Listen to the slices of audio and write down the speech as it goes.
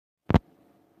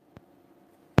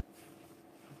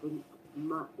think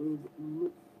Matt is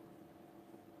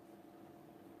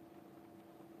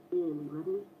nearly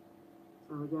ready.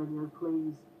 So again, you know,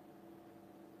 please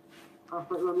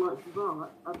take one likes as well.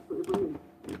 That's absolutely brilliant.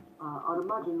 I'd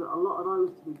imagine that a lot of those,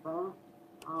 to be fair,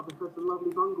 are because the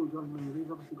lovely Bungle joined me.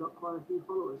 He's obviously got quite a few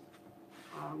followers,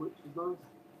 which is nice.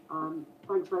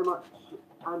 Thanks very much,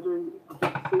 Andrew. I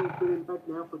think Steve's been in bed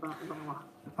now for about an hour.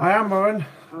 I am, Warren.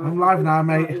 I'm live now,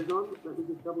 mate. Is on. Let me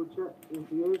just double check. If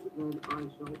he is, then I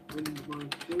shall end my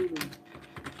stream and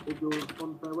bid you all a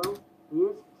fond farewell. He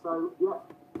is. So, yeah,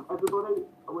 everybody,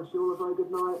 I wish you all a very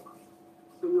good night.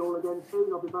 See you all again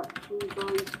soon. I'll be back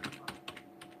Tuesday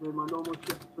doing my normal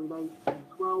shift between 8 and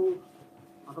 12.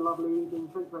 Have a lovely evening.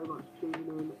 Thanks very much for tuning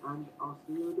in, and I'll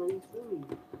see you again soon.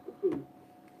 Thank you.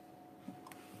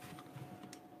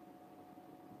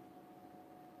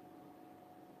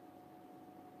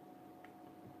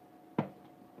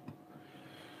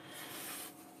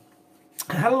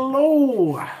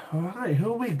 Hello! Alright,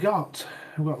 who we got?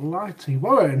 We've got Lighty.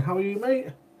 Warren, how are you, mate?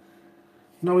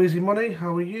 No Easy Money,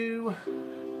 how are you?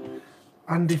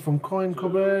 Andy from Coin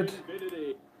Cupboard.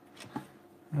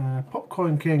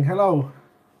 Popcoin King, hello.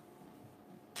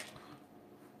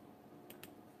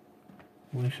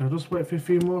 We shall just wait for a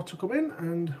few more to come in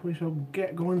and we shall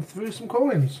get going through some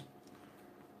coins.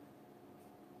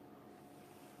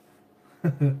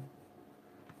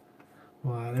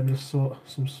 Right, let me just sort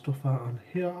some stuff out on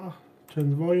here.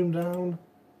 Turn the volume down.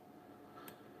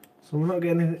 So we're not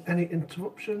getting any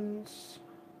interruptions.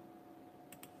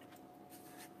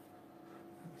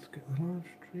 Let's get the live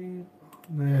stream.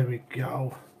 There we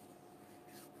go.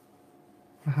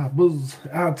 Ah, buzz.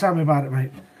 Tell me about it,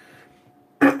 mate.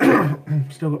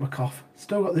 Still got my cough.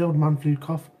 Still got the old man flu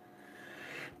cough.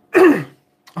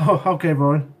 Oh, okay,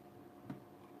 Brian.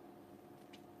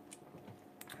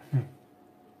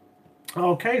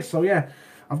 Okay, so yeah,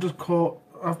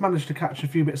 I've managed to catch a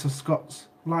few bits of Scott's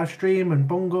live stream and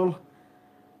Bungle.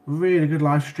 Really good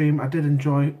live stream. I did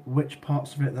enjoy which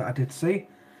parts of it that I did see.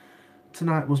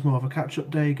 Tonight was more of a catch-up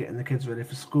day, getting the kids ready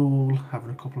for school, having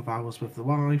a couple of hours with the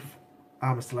wife.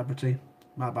 I'm a celebrity,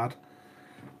 my bad.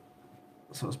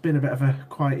 So it's been a bit of a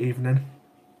quiet evening.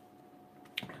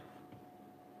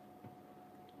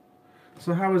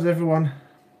 So how is everyone?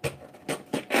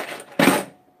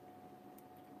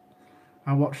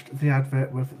 I watched the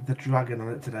advert with the dragon on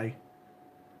it today.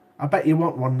 I bet you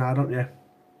want one now, don't you?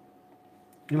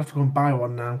 You'll have to go and buy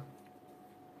one now.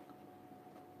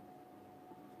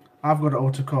 I've got it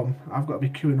all to come. I've got to be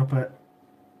queuing up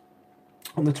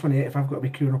on the 28th. I've got to be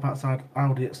queuing up outside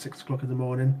Aldi at 6 o'clock in the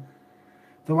morning.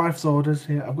 The wife's orders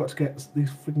here. I've got to get these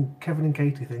freaking Kevin and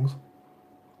Katie things.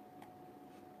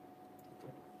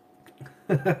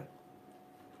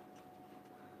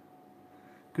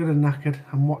 Good and knackered.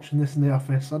 I'm watching this in the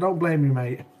office. I don't blame you,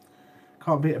 mate.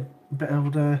 Can't beat a bit of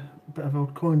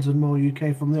old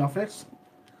Coinsandmoreuk UK from the office.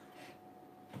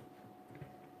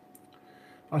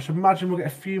 I should imagine we'll get a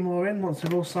few more in once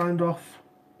they've all signed off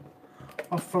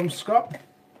from Scott.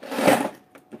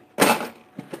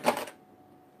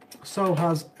 So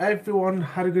has everyone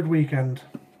had a good weekend?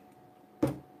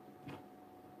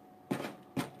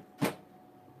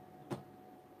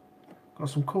 Got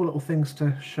some cool little things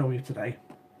to show you today.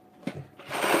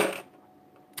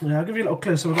 Yeah, I'll give you a little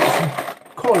clue. So we've got some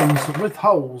coins with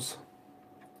holes,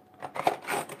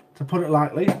 to put it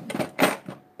lightly.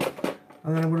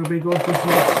 And then I'm going to be going through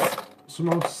some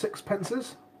old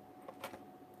sixpences.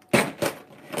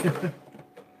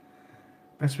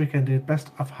 Best weekend, dude. Best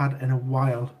I've had in a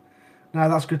while. Now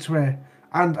that's good to hear.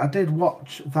 And I did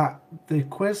watch the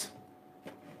quiz.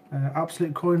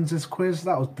 Absolute Coins' quiz.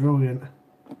 That was brilliant.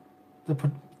 The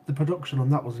production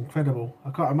on that was incredible. I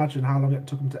can't imagine how long it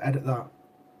took them to edit that.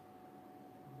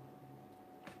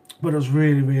 But it was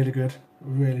really, really good.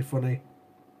 Really funny.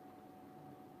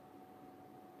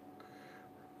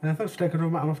 Thanks for taking over,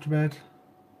 Matt. I'm off to bed.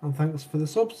 And thanks for the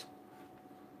subs.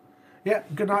 Yeah,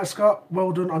 good night, Scott.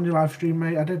 Well done on your live stream,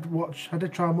 mate. I did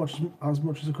try and watch as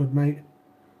much as I could, mate.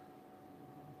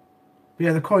 But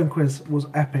yeah, the coin quiz was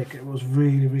epic. It was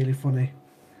really, really funny.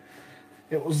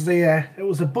 It was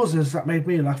the buzzers that made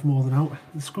me laugh more than out.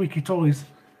 The squeaky toys.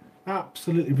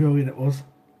 Absolutely brilliant it was.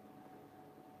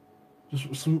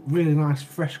 Just some really nice,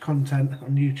 fresh content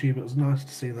on YouTube. It was nice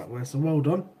to see that way. So well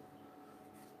done.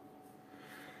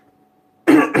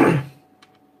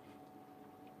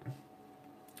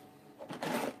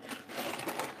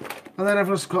 And then I've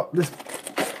just got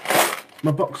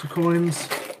my box of coins,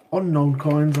 unknown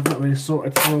coins. I've not really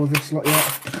sorted through all this lot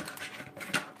yet.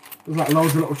 There's like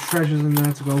loads of little treasures in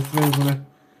there to go through. I'm going to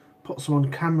put some on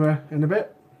camera in a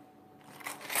bit.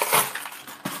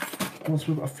 once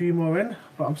we've got a few more in.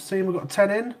 But I'm seeing we've got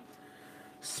 10 in.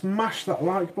 Smash that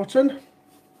like button.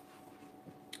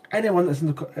 Anyone that's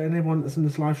in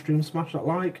this live stream, smash that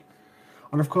like.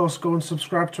 And of course, go and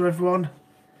subscribe to everyone.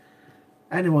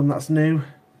 Anyone that's new,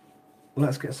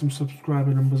 let's get some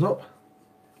subscriber numbers up.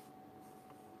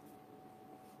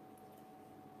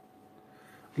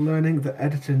 Learning the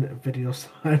editing video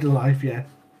side of life, yeah.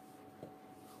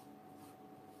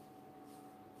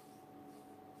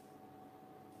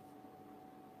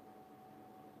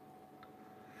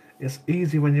 It's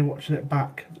easy when you're watching it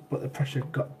back, but the pressure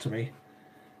got to me.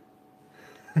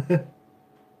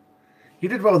 You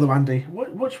did well though, Andy.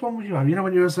 Which one would you have? You know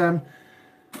when you was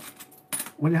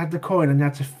when you had the coin and you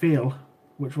had to feel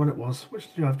which one it was. Which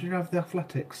did you have? Did you have the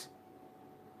athletics?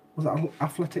 Was it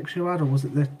athletics you had, or was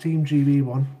it the Team GB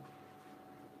one?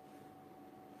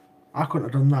 I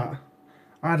couldn't have done that.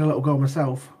 I had a little go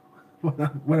myself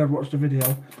when I'd watched the video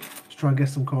to try and get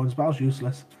some coins, but I was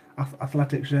useless.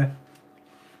 Athletics, yeah.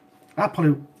 I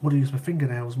probably would have used my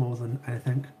fingernails more than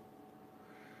anything.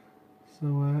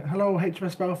 So, hello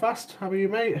HMS Belfast, how are you,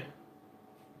 mate?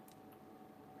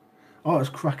 Oh, it's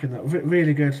cracking, that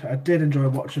really good. I did enjoy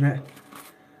watching it.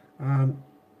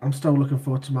 I'm still looking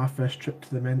forward to my first trip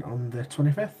to the Mint on the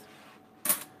 25th.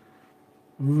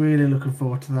 Really looking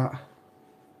forward to that.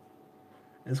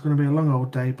 It's going to be a long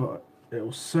old day, but it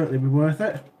will certainly be worth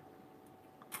it.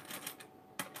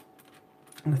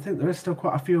 And I think there is still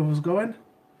quite a few of us going.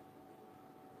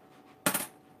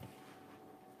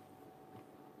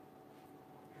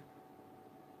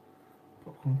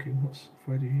 Popcorn King, what's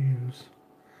Freddy use?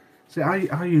 See,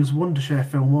 I use Wondershare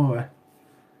Filmora.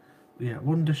 Yeah,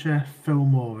 Wondershare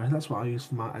Filmora. That's what I use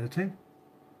for my editing.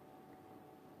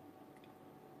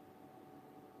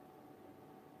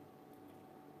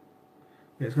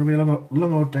 Yeah, it's going to be a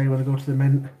long old day when I go to the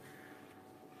Mint.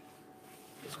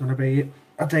 It's going to be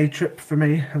a day trip for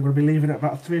me. I'm going to be leaving at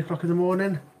about 3 o'clock in the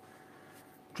morning.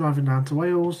 Driving down to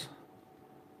Wales.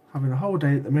 Having a whole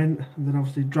day at the Mint. And then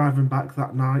obviously driving back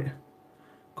that night.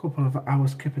 Couple of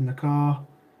hours kipping the car.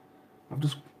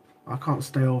 I can't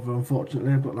stay over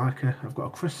unfortunately, but like I've got a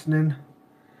christening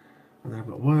and then I've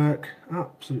got work.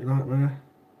 Absolute nightmare.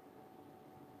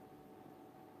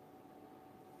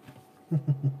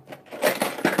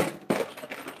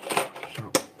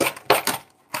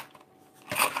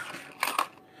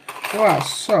 Alright,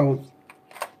 so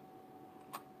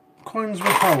coins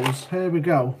with holes, here we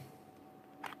go.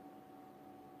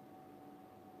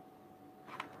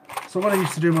 So when I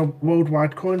used to do my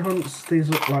worldwide coin hunts, these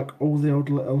look like all the old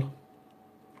little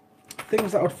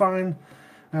things that I would find.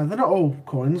 They're not all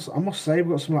coins, I must say. We've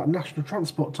got some like national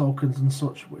transport tokens and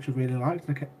such, which I really liked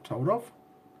and I kept hold of.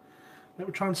 Let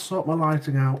me try and sort my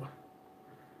lighting out.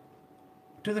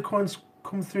 Do the coins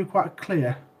come through quite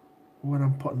clear when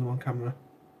I'm putting them on camera?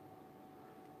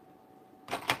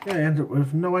 Yeah, I end up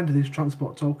with no end of these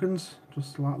transport tokens,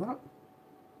 just like that.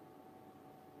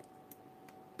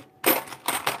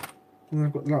 And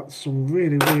I've got like some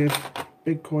really weird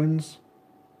big coins.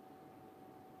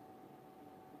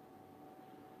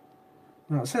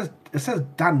 Now it says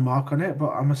Denmark on it, but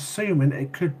I'm assuming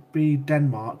it could be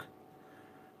Denmark.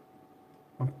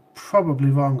 I'm probably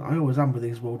wrong. I always am with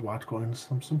these worldwide coins.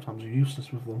 I'm sometimes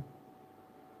useless with them.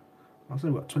 I say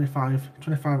what 25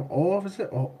 ore is it,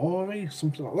 or ori,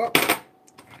 something like that.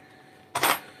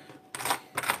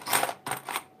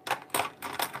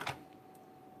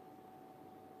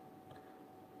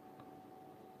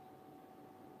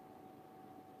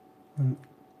 And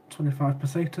 25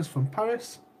 pesetas from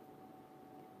Paris.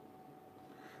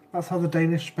 That's how the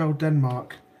Danish spell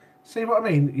Denmark. See what I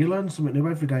mean? You learn something new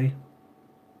every day.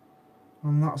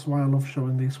 And that's why I love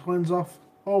showing these coins off.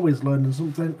 Always learning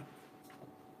something.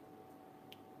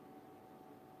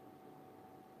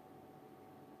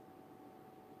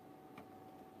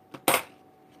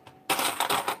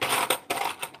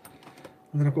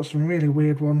 And then I've got some really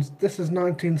weird ones. This is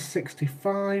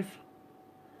 1965.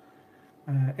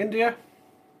 India.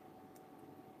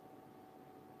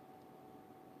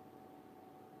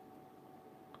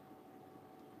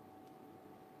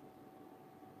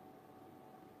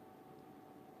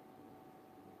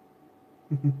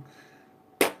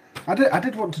 I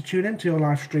did want to tune into your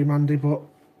live stream, Andy, but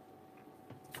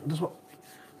I just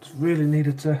really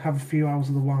needed to have a few hours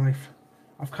of the wife.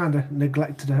 I've kind of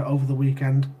neglected her over the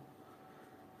weekend.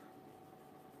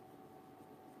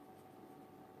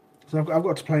 So I've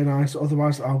got to play nice,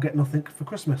 otherwise I'll get nothing for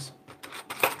Christmas.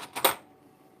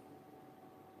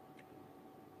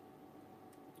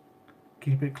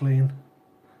 Keep it clean.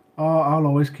 Oh, I'll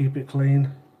always keep it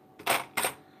clean.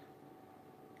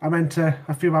 I meant a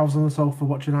few hours on the sofa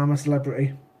watching I'm a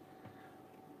Celebrity.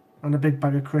 and a big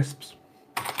bag of crisps.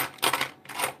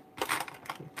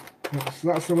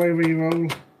 That's the way we roll.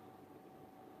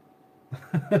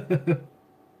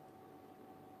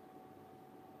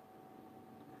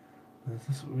 Is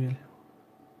this really?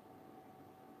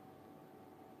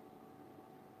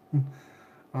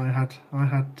 I had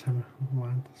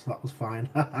mine, so that was fine.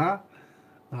 I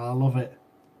love it.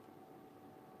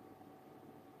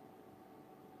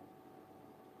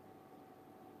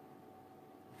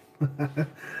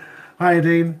 Hi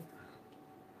Dean,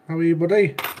 how are you,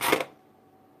 buddy?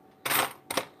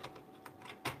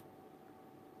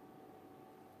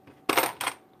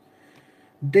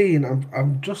 Dean,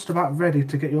 I'm just about ready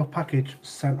to get your package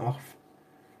sent off.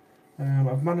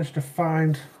 I've managed to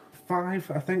find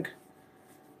 5, I think,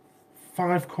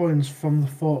 5 coins from the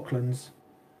Falklands.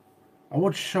 I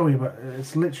would show you, but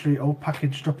it's literally all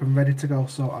packaged up and ready to go.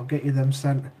 So I'll get you them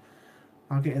sent.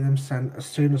 I'll get you them sent as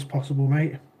soon as possible,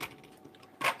 mate.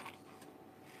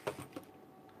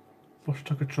 Bush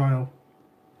took a trial.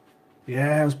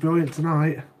 Yeah, it was brilliant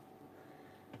tonight.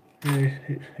 Yeah,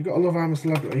 you got to love I'm a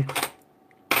Celebrity.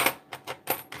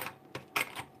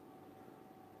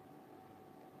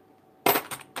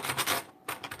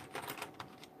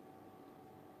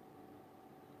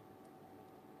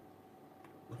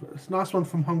 It's a nice one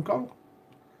from Hong Kong.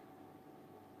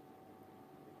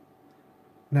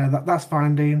 No, that's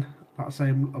fine, Dean. Like I say,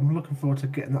 I'm looking forward to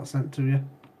getting that sent to you.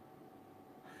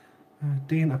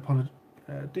 Dean,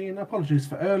 apologies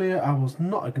for earlier. I was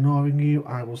not ignoring you.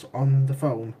 I was on the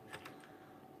phone.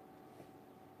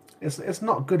 It's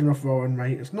not good enough, Rowan,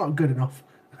 mate. It's not good enough.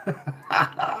 There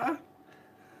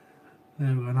we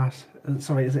go, nice.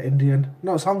 Sorry, is it Indian?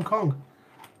 No, it's Hong Kong.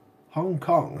 Hong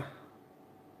Kong.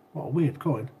 What a weird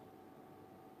coin.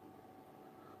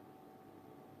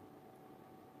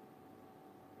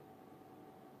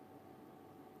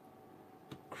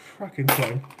 Cracking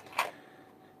coin.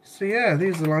 So yeah,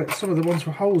 these are like some of the ones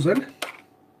with holes in.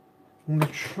 I'm going to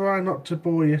try not to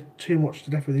bore you too much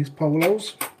to death with these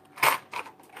polos.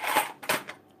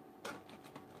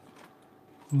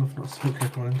 Love not smoky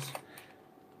coins.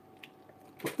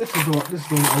 But this is the one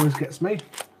that always gets me.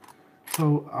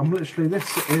 So I'm literally,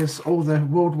 this is all the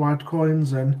worldwide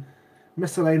coins and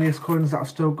miscellaneous coins that I've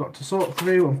still got to sort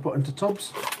through and put into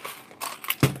tubs.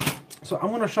 So I'm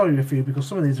going to show you a few because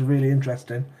some of these are really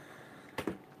interesting.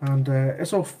 And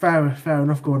it's all fair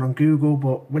enough going on Google,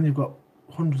 but when you've got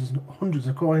hundreds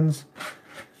of coins,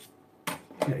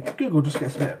 yeah, Google just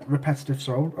gets a bit repetitive.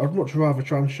 So I'd much rather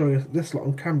try and show you this lot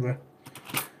on camera.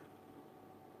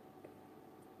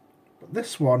 But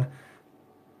this one,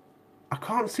 I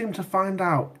can't seem to find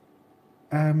out.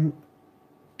 Do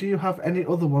you have any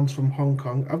other ones from Hong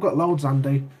Kong? I've got loads,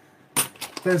 Andy.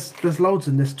 There's loads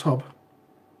in this tub.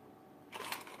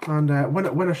 And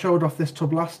when I showed off this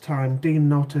tub last time, Dean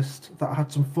noticed that I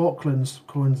had some Falklands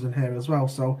coins in here as well.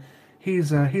 So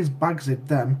he's bagsied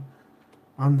them,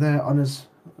 and they're on his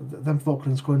them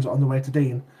Falklands coins are on the way to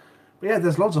Dean. But yeah,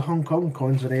 there's loads of Hong Kong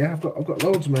coins in here. I've got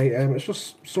loads, mate. It's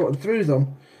just sorting through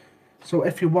them. So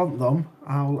if you want them,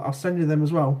 I'll send you them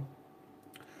as well.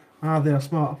 They are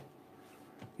smart.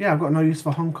 Yeah, I've got no use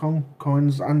for Hong Kong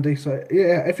coins, Andy. So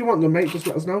yeah, if you want them, mate, just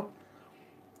let us know.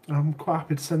 I'm quite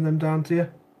happy to send them down to you.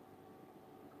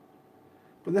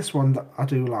 But this one that I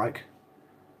do like,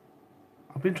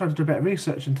 I've been trying to do a bit of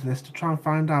research into this to try and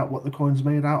find out what the coin's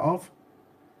made out of.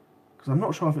 Because I'm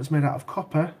not sure if it's made out of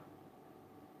copper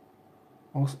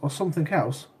or something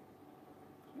else.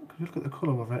 Because you look at the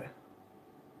colour of it.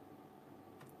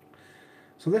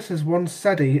 So this is one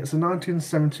Sedi. It's a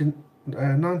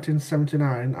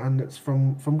 1979 and it's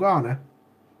from Ghana.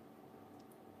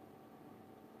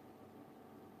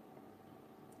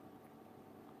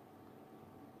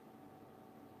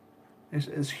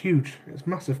 It's huge. It's a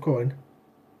massive coin.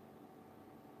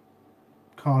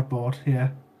 Cardboard, yeah.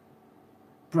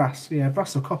 Brass, yeah,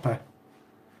 brass or copper.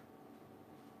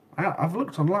 I've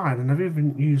looked online and I've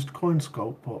even used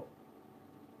Coinscope, but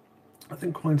I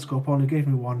think Coinscope only gave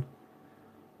me one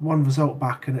result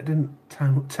back and it didn't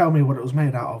tell me what it was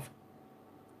made out of.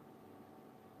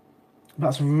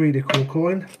 That's a really cool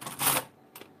coin.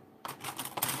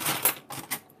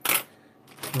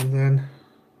 And then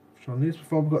I've shown these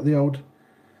before. We've got the old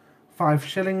 5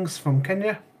 shillings from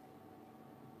Kenya.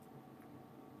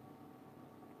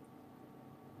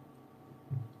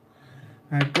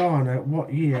 Ghana,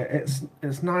 what year? It's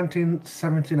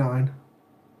 1979.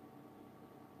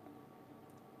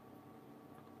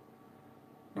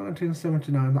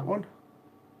 1979, that one.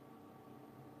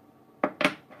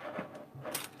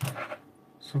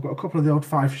 So I've got a couple of the old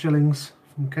 5 shillings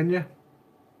from Kenya.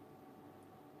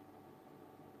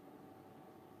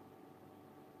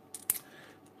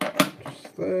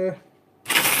 there.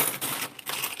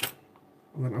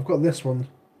 And then I've got this one.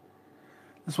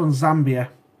 This one's Zambia.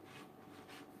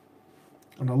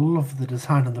 And I love the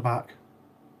design on the back.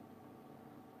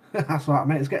 That's right,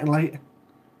 mate, it's getting late.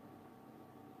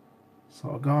 So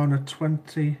I'll go on a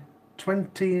 20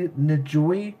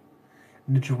 Njui,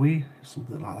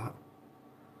 something like that.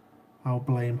 I'll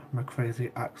blame my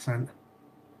crazy accent.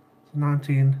 It's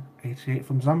 1988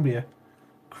 from Zambia.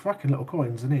 Cracking little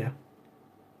coins in here.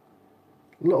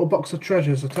 Little box of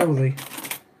treasures, I tell thee.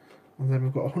 And then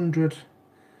we've got 100.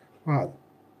 Right,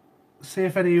 see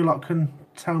if any of you lot can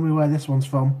tell me where this one's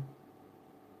from.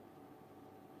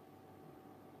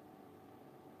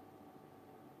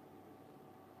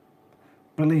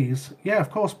 Belize. Yeah,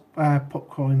 of course,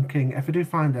 Popcorn King. If I do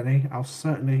find any, I'll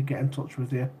certainly get in touch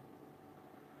with you.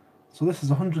 So this is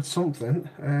 100 something.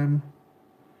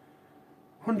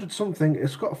 100 something.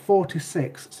 It's got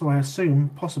 46, so I assume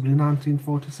possibly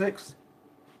 1946.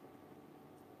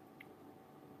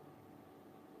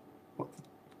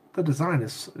 The design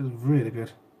is really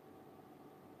good.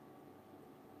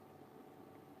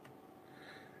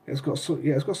 It's got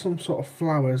some sort of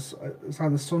flowers. It's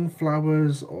either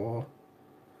sunflowers or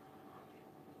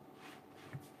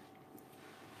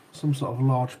some sort of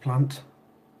large plant.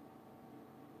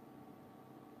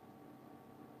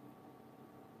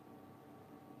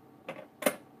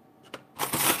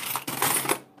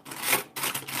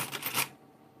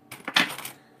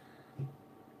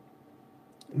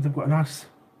 They've got a nice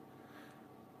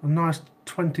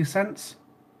 20 cents.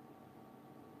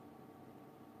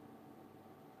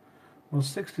 Well,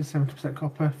 60-70%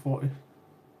 copper, 40.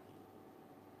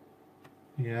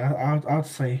 Yeah, I'd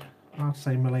say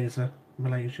Malaysia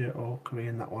or Korea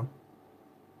in that one.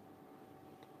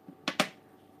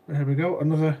 There we go.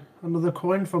 Another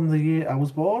coin from the year I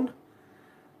was born.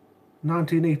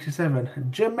 1987,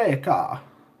 Jamaica.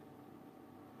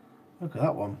 Look at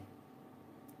that one.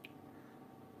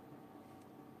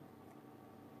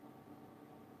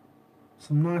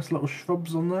 Some nice little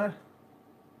shrubs on there.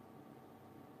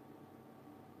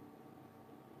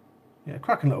 Yeah,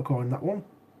 cracking little coin, that one.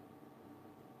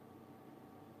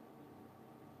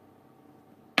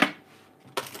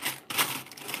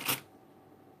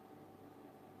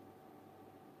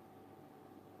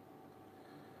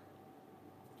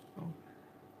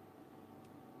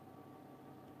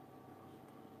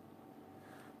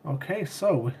 Okay,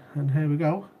 so, and here we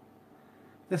go.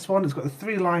 This one has got the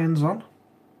 3 lions on.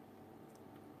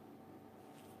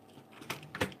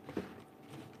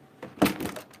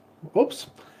 Oops.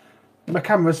 My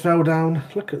camera's fell down.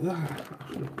 Look at that.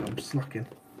 I'm slacking.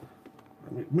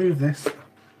 Let me move this.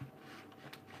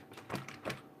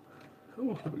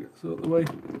 Oh, let me get this out of the way.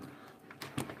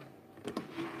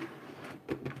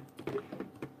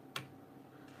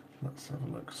 Let's have a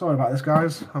look. Sorry about this,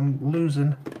 guys. I'm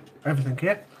losing everything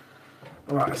here.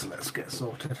 Alright, so let's get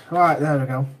sorted. Alright, there we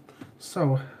go.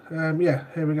 So, yeah,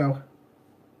 here we go.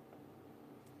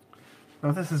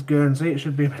 Now, this is Guernsey. It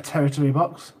should be in my territory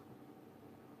box.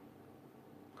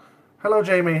 Hello,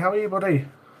 Jamie. How are you, buddy?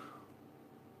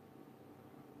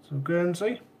 So,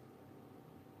 Guernsey.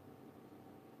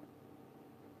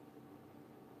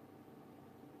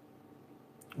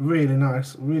 Really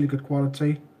nice. Really good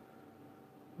quality.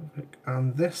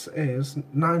 And this is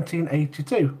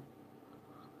 1982.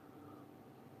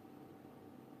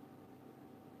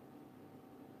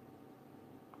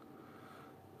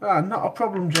 Ah, not a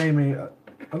problem, Jamie.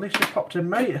 At least you popped in,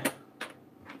 mate.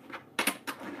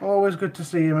 Always good to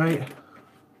see you, mate.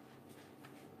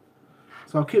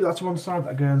 So I'll keep that to one side,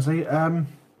 that Guernsey. I've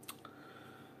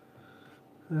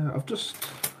just...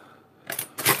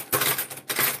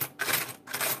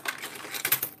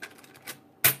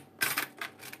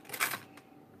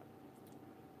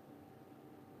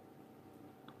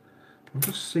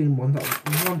 seen one that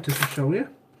I wanted to show you.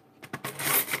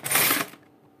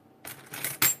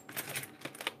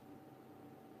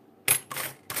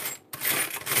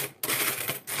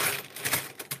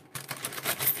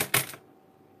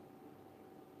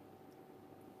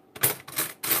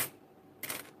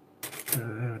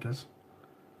 There it is.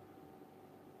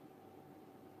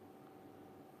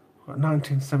 Got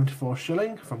 1974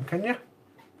 shilling from Kenya.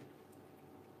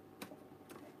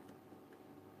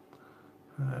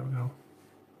 There we go.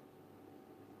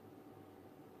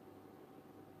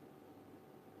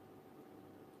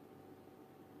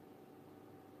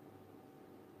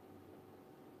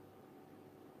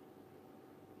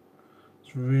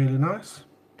 It's really nice.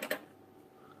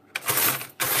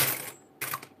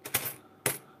 I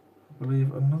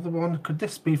believe another one. Could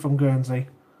this be from Guernsey?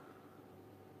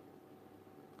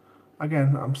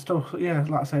 Again, I'm still, yeah,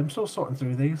 like I say, I'm still sorting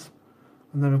through these.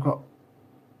 And then we've got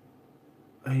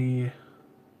it's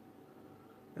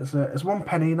 1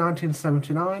 penny,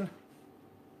 1979.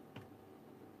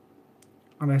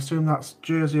 And I assume that's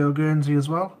Jersey or Guernsey as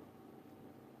well.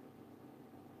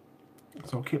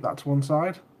 So I'll keep that to one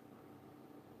side.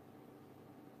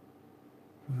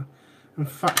 In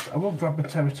fact, I will grab my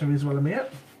territory as well in a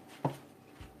minute.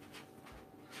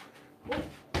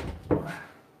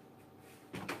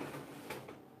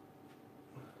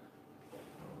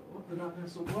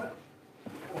 Somewhere.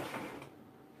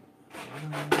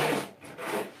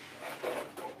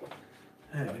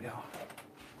 There we go.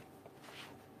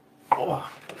 Oh.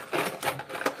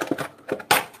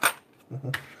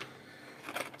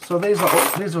 So these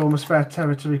are all my spare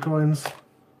territory coins.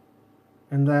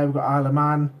 In there we've got Isle of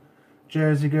Man,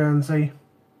 Jersey, Guernsey.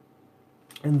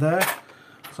 In there,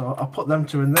 so I'll put them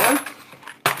two in there.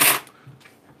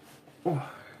 Oh.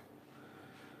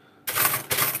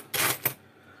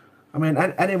 I mean,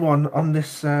 anyone on this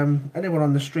stream,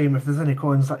 if there's any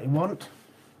coins that you want,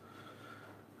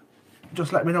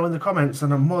 just let me know in the comments,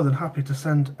 and I'm more than happy to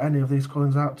send any of these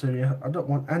coins out to you. I don't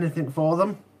want anything for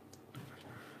them.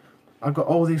 I got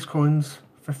all these coins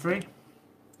for free.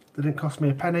 They didn't cost me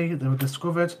a penny. They were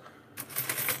discovered.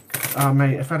 Ah,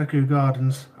 mate, if I had a Kew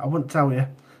Gardens, I wouldn't tell you.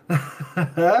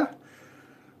 Yeah,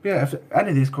 if any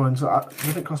of these coins, they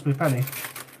didn't cost me a penny.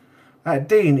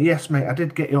 Dean, yes, mate, I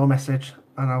did get your message.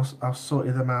 And I'll sort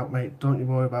you them out, mate. Don't you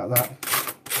worry about that.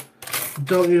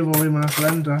 Don't you worry, my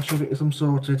friend. I shall get you some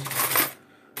sorted.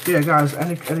 So yeah, guys,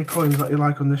 any coins that you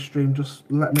like on this stream, just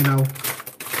let me know.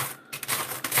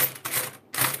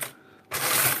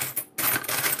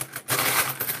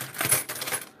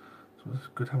 So it's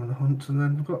good having a hunt. And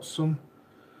then we've got some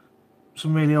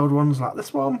really old ones like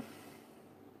this one.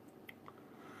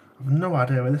 I've no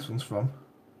idea where this one's from.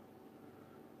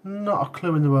 Not a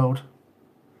clue in the world.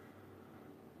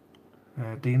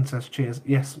 Dean says cheers.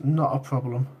 Yes, not a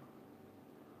problem.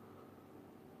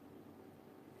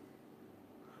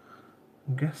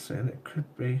 I'm guessing it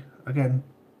could be, again,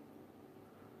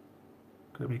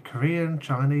 could it be Korean,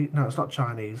 Chinese? No, it's not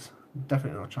Chinese.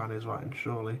 Definitely not Chinese writing,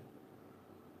 surely.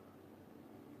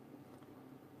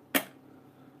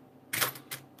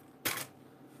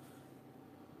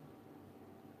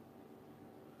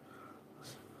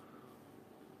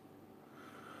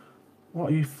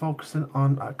 What are you focusing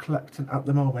on collecting at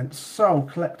the moment? So,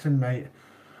 collecting, mate.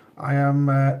 I am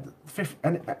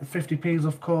 50p's,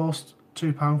 of course,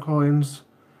 £2 coins,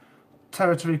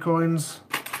 territory coins.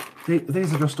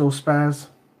 These are just all spares.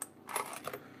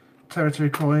 Territory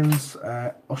coins,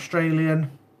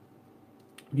 Australian,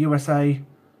 USA,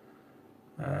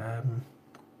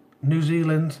 New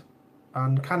Zealand,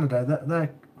 and Canada.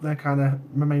 They're kind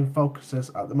of my main focuses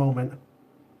at the moment.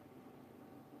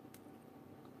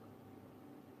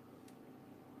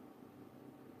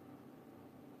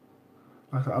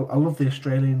 I love the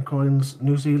Australian coins,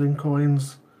 New Zealand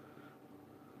coins.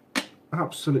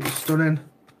 Absolutely stunning.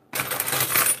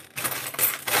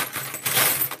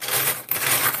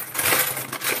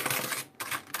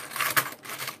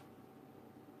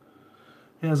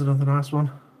 Here's another nice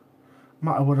one.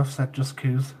 Matt, I would have said just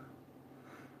Q's.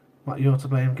 Matt, you're to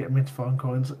blame getting me into foreign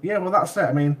coins. Yeah, well that's it.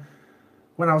 I mean,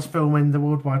 when I was filming the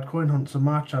Worldwide Coin Hunts on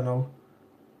my channel,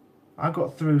 I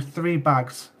got through 3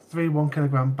 1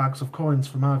 kilogram bags of coins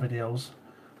for my videos.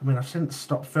 I mean, I've since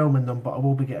stopped filming them, but I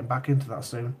will be getting back into that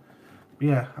soon. But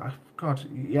yeah, God,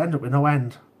 you end up with no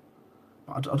end.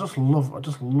 But I just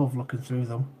love looking through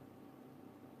them.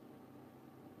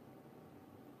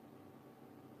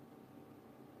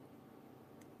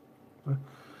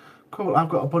 Cool, I've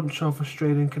got a bunch of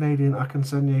Australian, Canadian I can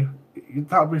send you.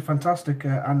 That would be fantastic,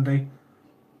 Andy.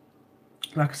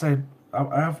 Like I said,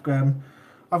 I've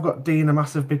got Dean a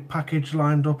massive big package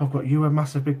lined up. I've got you a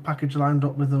massive big package lined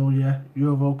up with all your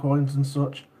Euro coins and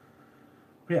such.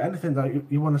 But yeah, anything that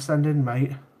you want to send in,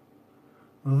 mate,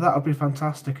 well, that would be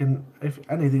fantastic. And if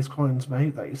any of these coins,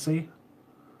 mate, that you see,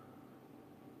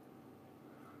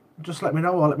 just let me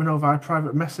know, or let me know via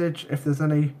private message if there's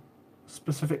any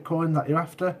specific coin that you're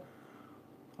after,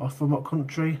 or from what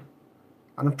country.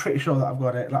 And I'm pretty sure that I've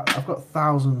got it. Like, I've got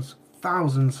thousands.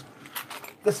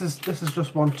 This is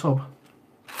just one tub.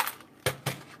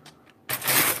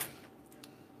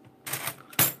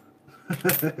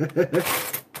 That's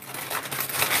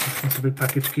a big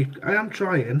package to keep. I am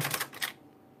trying.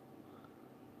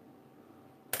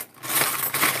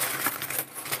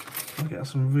 I'll get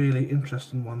some really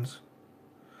interesting ones.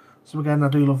 So again, I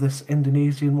do love this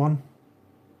Indonesian one.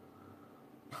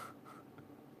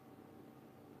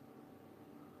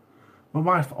 My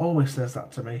wife always says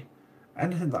that to me.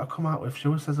 Anything that I come out with, she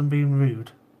always says I'm being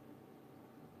rude.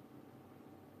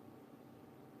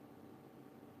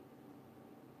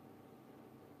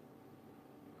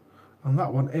 And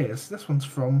that one is, this one's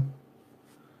from,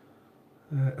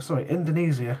 sorry,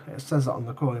 Indonesia. It says that on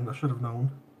the coin, I should have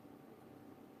known.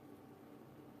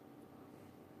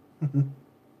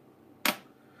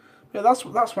 Yeah, that's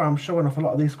why I'm showing off a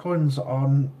lot of these coins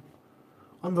on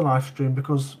the live stream,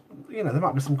 because, you know, there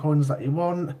might be some coins that you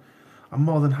want. I'm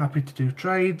more than happy to do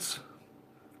trades.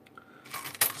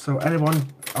 So anyone,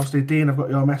 obviously Dean, I've got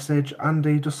your message.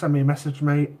 Andy, just send me a message,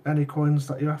 mate. Any coins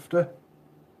that you're after.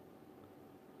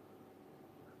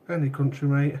 Any country,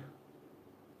 mate.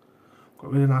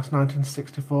 Got really nice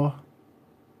 1964.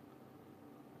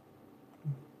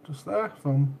 Just there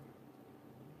from,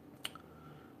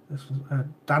 this was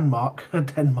Denmark.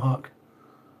 Denmark.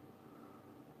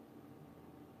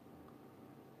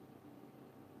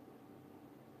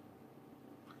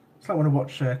 It's like when I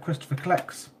watch Christopher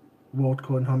Kleck's World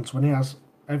Coin Hunts, when he has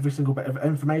every single bit of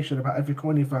information about every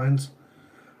coin he finds.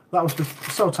 That was just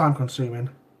so time consuming.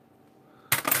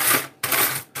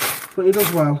 But he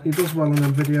does well. He does well on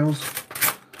them videos.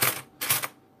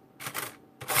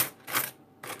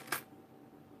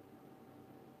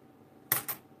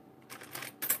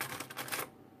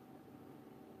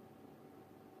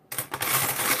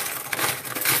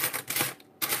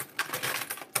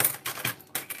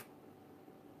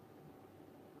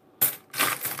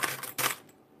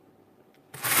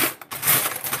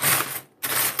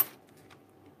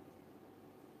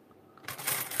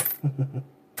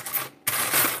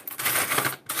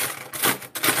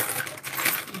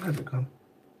 Where's it gone?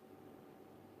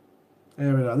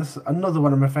 There we go. This is another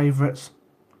one of my favourites.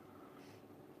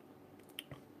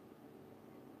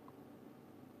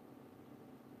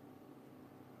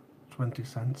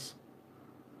 $0.20.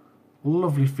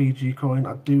 Lovely Fiji coin.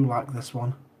 I do like this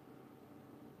one.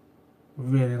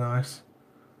 Really nice.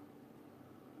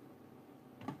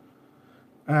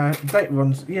 Date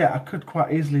runs. Yeah, I could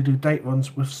quite easily do date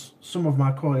runs with some of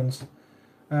my coins.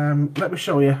 Let me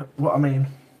show you what I mean.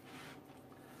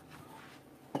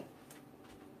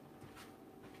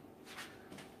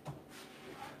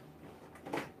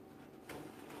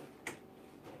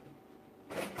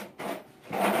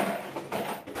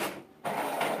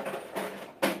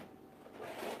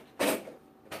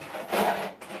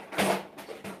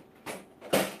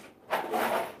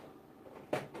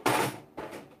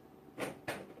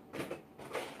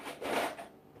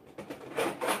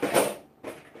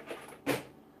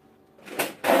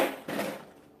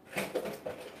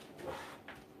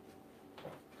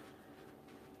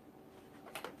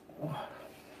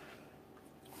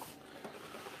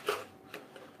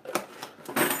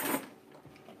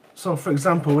 So, for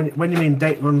example, when you mean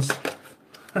date runs,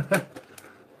 what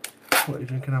are you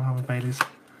drinking? I'm having Baileys.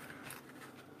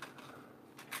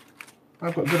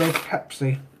 I've got good old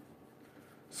Pepsi.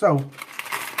 So,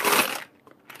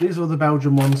 these are the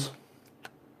Belgian ones.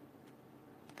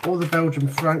 All the Belgian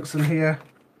francs in here.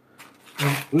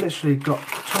 I've literally got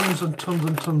tons and tons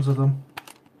and tons of them.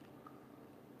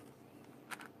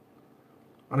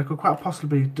 And I could quite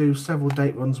possibly do several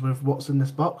date runs with what's in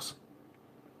this box.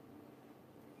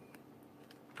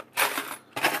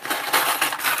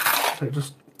 So it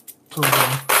just tons of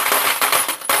them.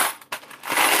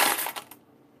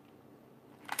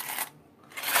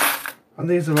 And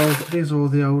these are all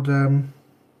the old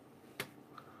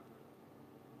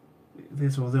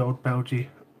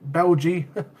Belgian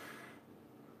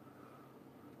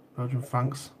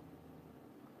francs,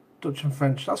 Dutch and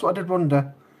French. That's what I did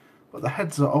wonder, but the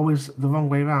heads are always the wrong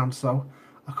way round, so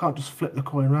I can't just flip the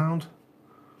coin round.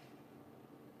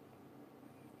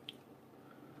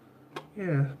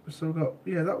 Yeah, we still got,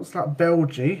 yeah, that was that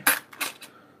Belgian,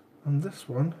 and this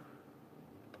one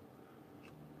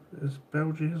is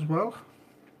Belgian as well.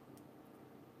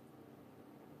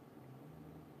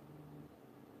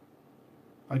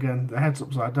 Again, the head's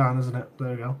upside down, isn't it?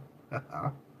 There we go.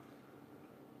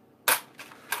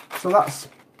 So that's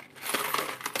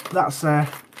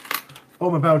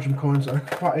all my Belgian coins. I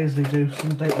can quite easily do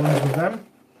some date runs with them.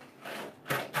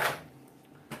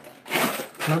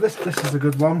 Now this is a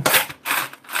good one.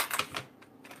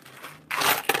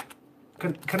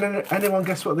 Can anyone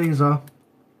guess what these are?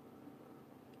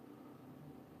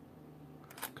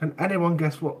 Can anyone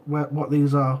guess what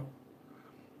these are?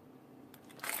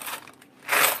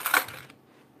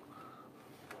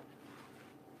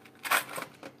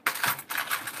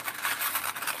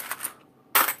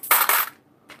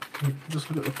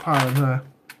 Just look at the pile in there.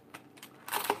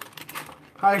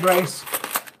 Hi Grace.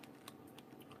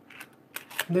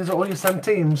 These are all your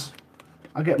centimes.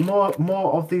 I get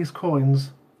more of these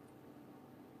coins.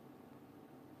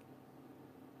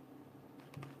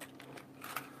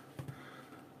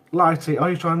 Lighty,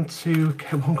 are you trying to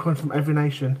get one coin from every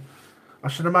nation? I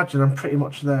should imagine I'm pretty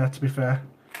much there, to be fair.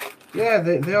 Yeah,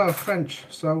 they are French,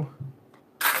 so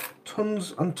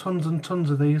tons and tons and tons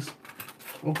of these.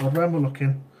 Oh god, where am I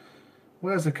looking?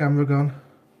 Where's the camera gone?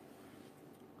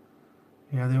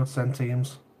 Yeah, the old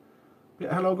centimes.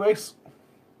 Yeah, hello, Grace.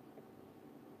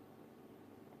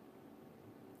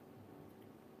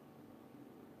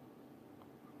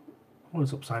 Oh,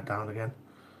 it's upside down again.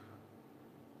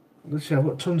 Let's see, I've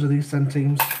got tons of these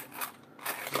centimes.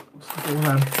 Let's look at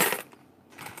them.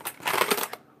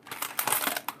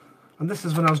 And this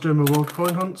is when I was doing my world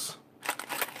coin hunts.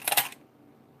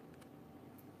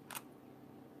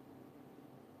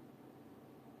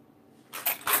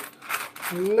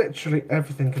 Literally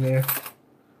everything in here.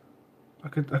 I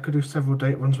could do several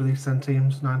date runs with these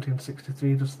centimes.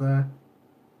 1963 just there.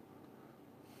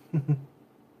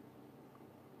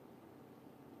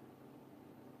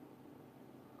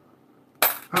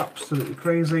 Absolutely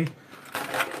crazy.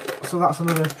 So that's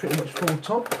another pretty much full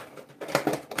tub.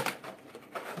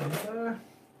 There.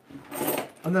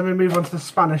 And then we move on to the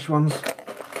Spanish ones.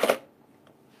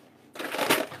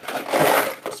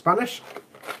 Spanish.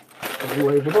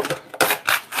 Labelled up.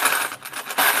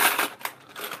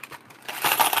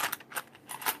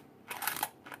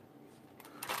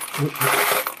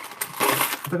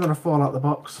 They're going to fall out the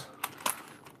box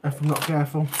if I'm not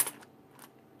careful.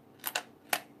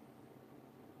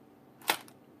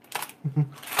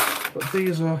 But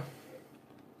these are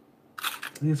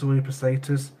Reaper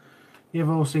Satyrs. You've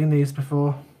all seen these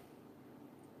before.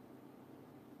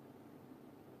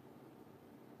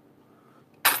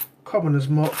 Common as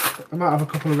much. I might have a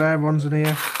couple of rare ones in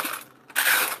here.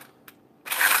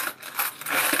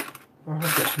 I've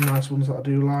got some nice ones that I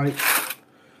do like.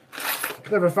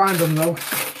 Can never find them though.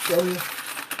 Show you.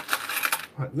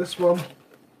 Like this one. I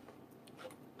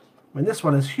mean, this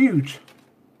one is huge.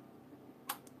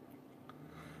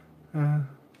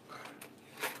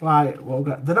 Right, well,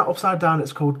 they're not upside down,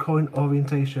 it's called coin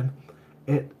orientation.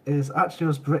 It is actually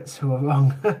us Brits who are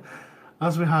wrong.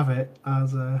 As we have it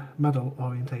as a medal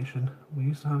orientation. We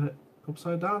used to have it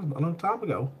upside down a long time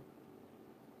ago.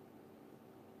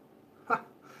 Ha,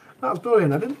 that's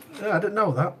brilliant. I didn't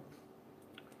know that.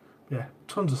 Yeah,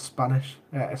 tons of Spanish,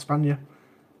 España,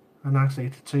 a nice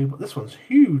 82, but this one's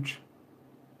huge.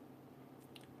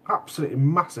 Absolutely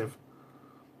massive.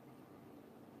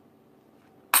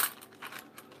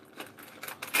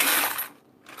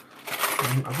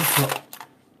 I've just got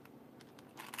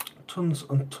tons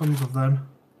and tons of them.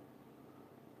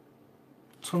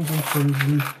 Tons and tons.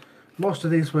 And most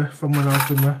of these were from when I was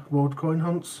doing my world coin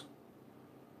hunts.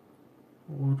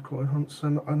 World coin hunts,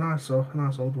 and a nice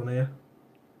old one here.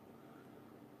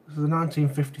 This is a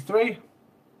 1953.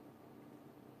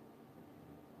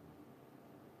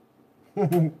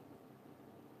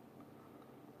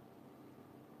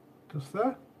 Just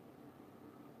there.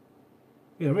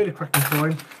 Yeah, really cracking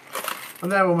coin.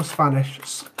 And they're almost Spanish.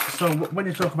 So when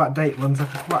you talk about date runs, I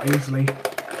could quite easily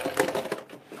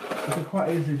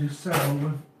do several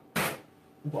with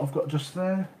what I've got just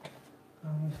there.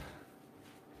 And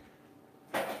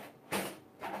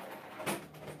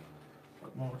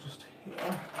got more just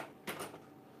here.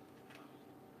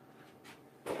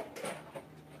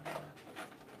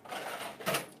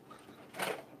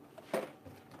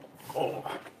 Oh.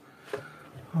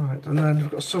 Alright, and then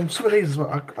we've got some of these as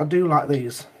well. I do like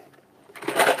these.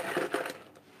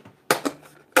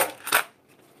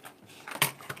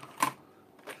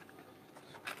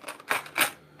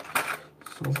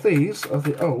 So these are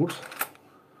the old,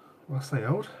 well, I say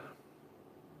old,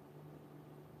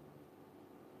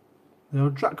 the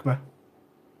old drachma.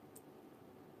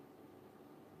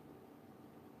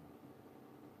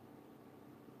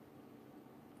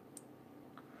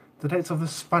 The dates of the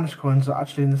Spanish coins are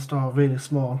actually in the store are really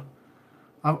small.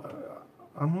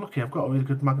 I'm lucky, I've got a really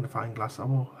good magnifying glass. I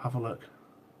will have a look.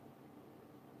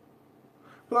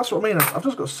 But that's what I mean. I've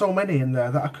just got so many in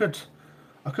there that I could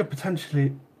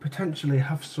potentially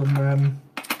have some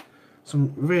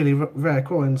really rare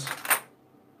coins.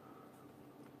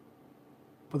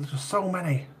 But there's just so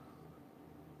many.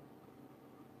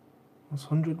 That's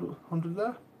 100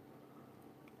 there.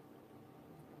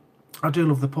 I do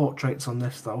love the portraits on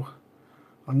this though,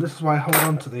 and this is why I hold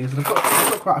on to these. And I've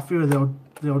got quite a few of the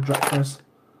old drachmas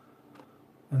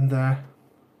in there.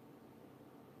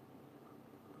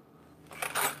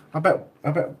 I bet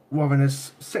Warren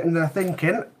is sitting there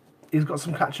thinking he's got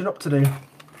some catching up to do.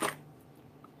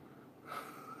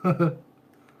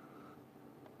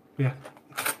 Yeah,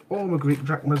 all my Greek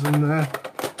drachmas in there.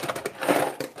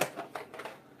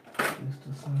 Just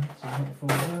decide to not fall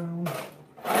down. What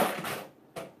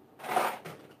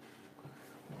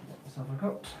else have I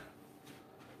got?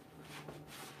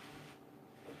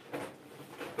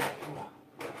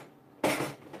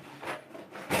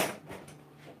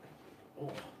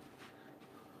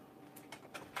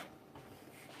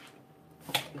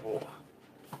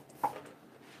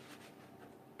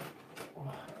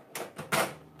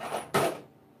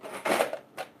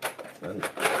 And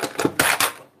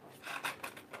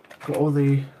got all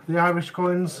the Irish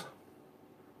coins,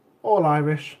 all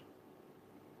Irish.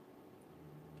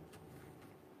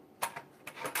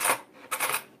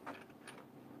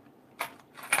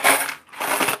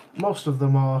 Most of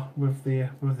them are with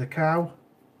the cow.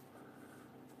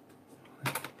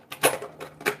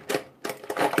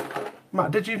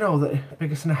 Matt, did you know that the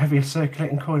biggest and heaviest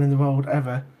circulating coin in the world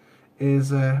ever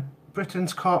is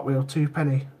Britain's cartwheel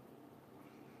 2p?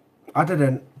 I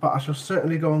didn't, but I shall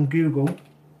certainly go on Google.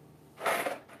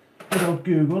 Good old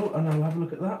Google, and I'll have a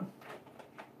look at that.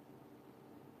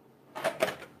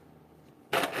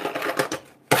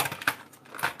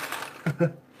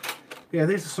 Yeah,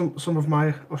 these are some of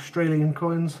my Australian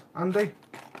coins, Andy.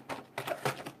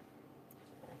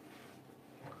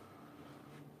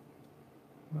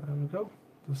 There we go.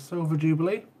 The Silver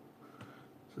Jubilee.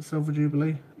 Is it Silver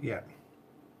Jubilee? Yeah.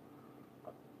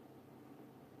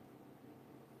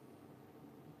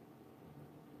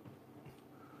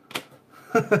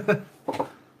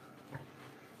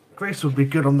 Grace would be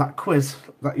good on that quiz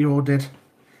that you all did.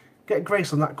 Get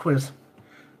Grace on that quiz.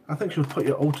 I think she'll put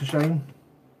you all to shame.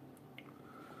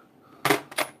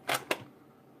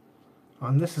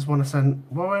 And this is one I sent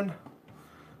Warren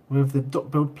with the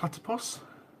duck-billed platypus.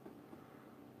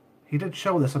 He did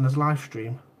show this on his live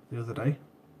stream the other day.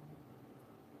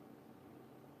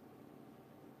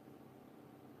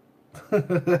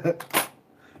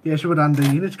 Yeah, she would, Andy.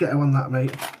 You need to get her on that,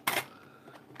 mate.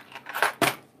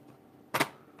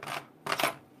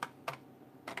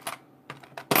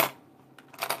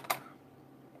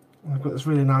 I've got this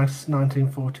really nice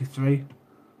 1943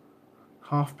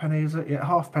 halfpenny, is it? Yeah,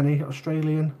 halfpenny,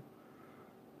 Australian.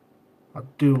 I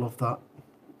do love that.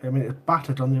 I mean, it's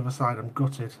battered on the other side. I'm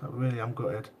gutted. I really am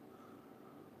gutted.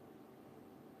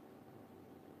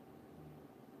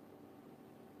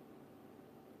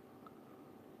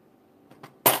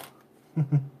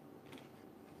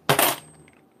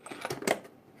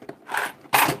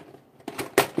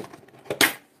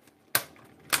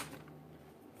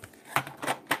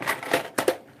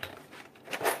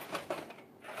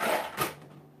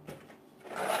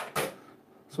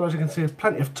 So as you can see, there's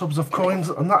plenty of tubs of coins,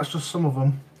 and that's just some of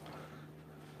them.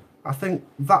 I think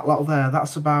that lot there,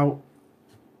 that's about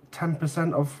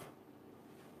 10% of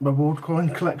my world coin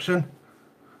collection.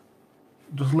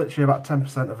 Just literally about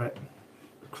 10% of it.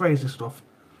 Crazy stuff.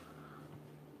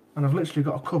 And I've literally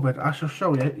got a cupboard. I shall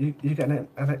show you. You're getting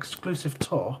an exclusive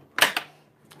tour.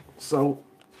 So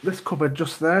this cupboard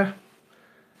just there.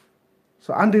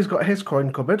 So Andy's got his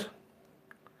coin cupboard.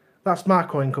 That's my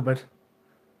coin cupboard.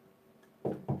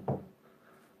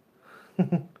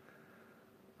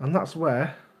 And that's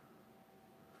where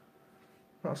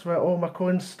all my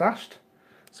coins stashed.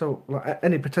 So like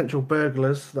any potential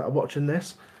burglars that are watching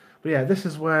this. But yeah, this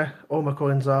is where all my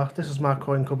coins are. This is my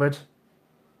coin cupboard.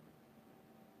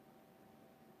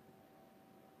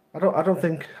 I don't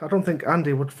think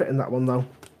Andy would fit in that one though.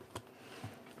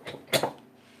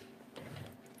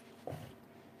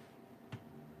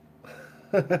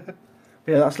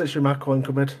 Yeah, that's literally my coin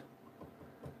cupboard.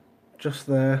 Just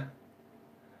there.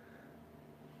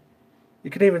 You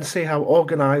can even see how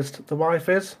organised the wife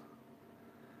is.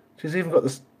 She's even got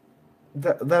this,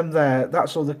 them there.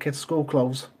 That's all the kids' school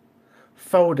clothes,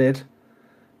 folded,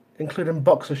 including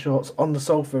boxer shorts, on the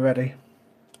sofa ready.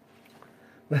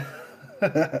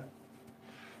 Yeah,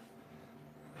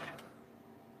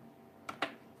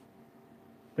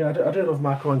 I do love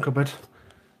my coin cupboard.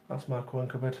 That's my coin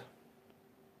cupboard.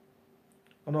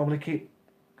 I normally keep,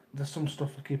 there's some stuff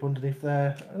I keep underneath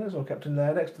there, and it's all kept in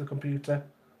there next to the computer.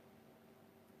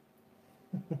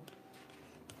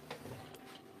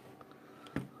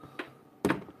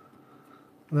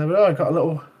 There we are, I got a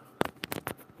little,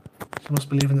 she must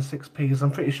believe in the 6p's,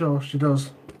 I'm pretty sure she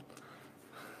does.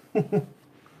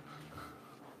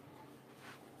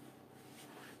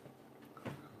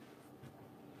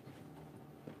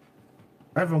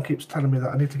 Everyone keeps telling me that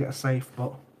I need to get a safe,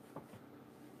 but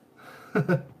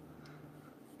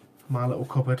my little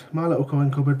cupboard, my little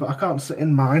coin cupboard, but I can't sit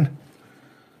in mine.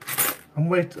 I'm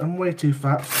way too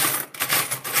fat.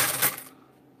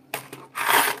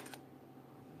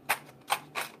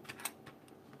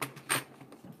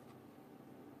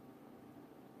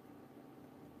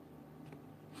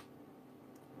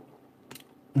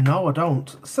 No, I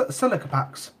don't. Silica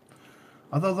packs.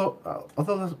 Although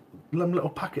there's them little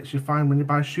packets you find when you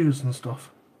buy shoes and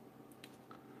stuff.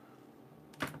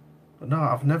 But no,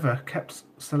 I've never kept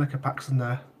silica packs in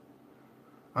there.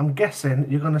 I'm guessing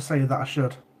you're going to say that I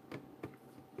should.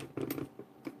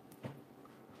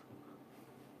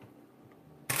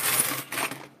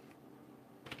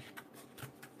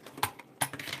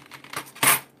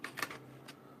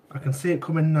 I can see it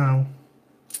coming now.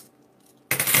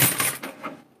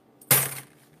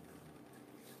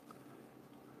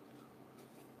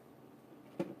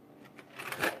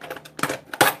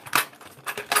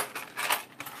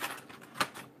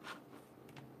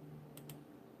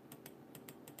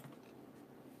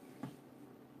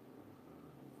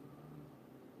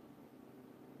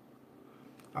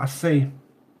 I see.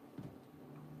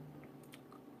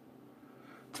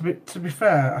 To be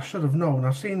fair, I should have known.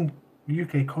 I've seen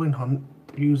UK Coin Hunt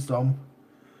use them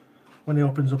when he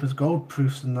opens up his gold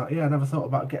proofs and that. Yeah, I never thought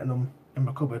about getting them in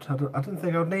my cupboard. I didn't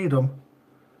think I'd need them.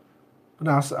 But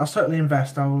no, I'll certainly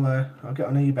invest. I'll get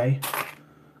on eBay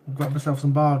and grab myself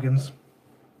some bargains.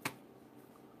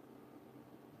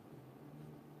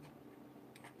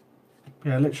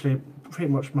 Yeah, literally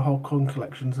pretty much my whole coin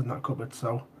collection's in that cupboard,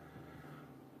 so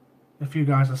if you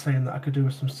guys are saying that I could do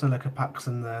with some silica packs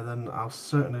in there, then I'll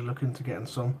certainly look into getting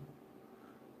some.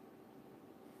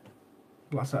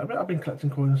 Like I said, I've been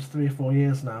collecting coins 3 or 4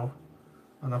 years now,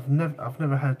 and I've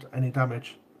never had any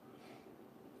damage.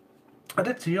 I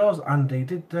did to yours, Andy.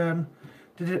 Did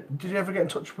you ever get in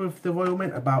touch with the Royal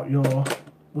Mint about your,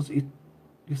 was it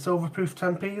your silver-proof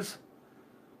 10p's,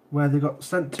 where they got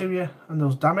sent to you and they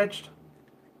was damaged?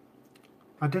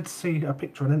 I did see a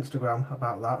picture on Instagram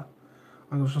about that.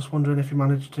 I was just wondering if you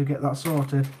managed to get that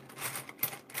sorted.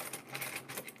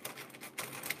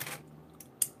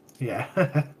 Yeah.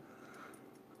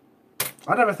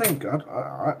 I never think.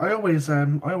 I always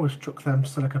chuck them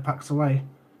silica packs away,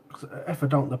 because if I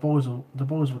don't, the boys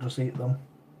will just eat them.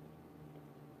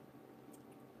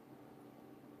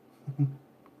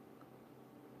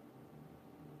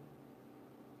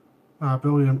 Ah,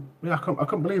 brilliant. Yeah, I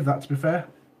couldn't believe that, to be fair.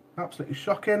 Absolutely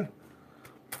shocking.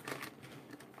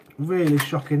 Really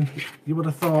shocking. You would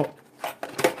have thought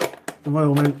the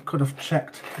Royal Mint could have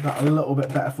checked that a little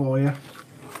bit better for you.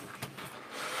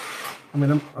 I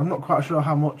mean, I'm not quite sure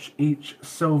how much each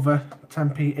silver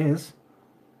 10p is,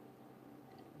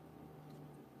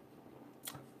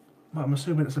 but I'm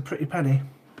assuming it's a pretty penny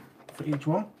for each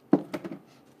one.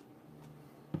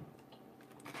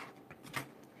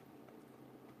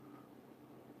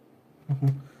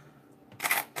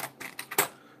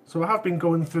 So I have been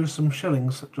going through some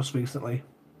shillings just recently.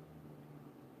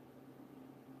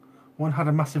 One had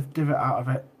a massive divot out of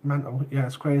it. Mental. Yeah,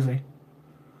 it's crazy.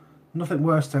 Nothing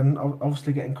worse than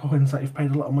obviously getting coins that you've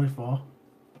paid a lot of money for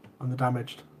and they're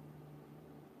damaged.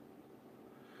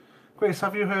 Grace,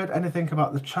 have you heard anything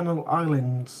about the Channel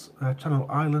Islands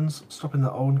stopping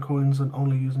their own coins and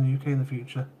only using the UK in the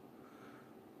future?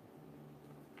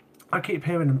 I keep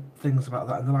hearing things about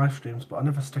that in the live streams, but I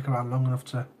never stick around long enough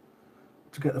to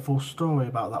get the full story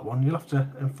about that one. You'll have to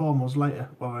inform us later,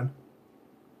 Warren.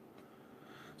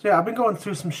 So yeah, I've been going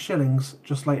through some shillings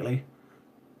just lately.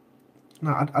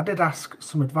 Now, I did ask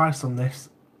some advice on this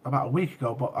about a week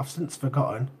ago, but I've since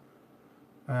forgotten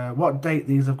what date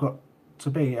these have got to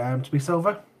be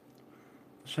silver.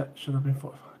 Should have been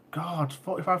 45. God,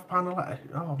 £45 a letter.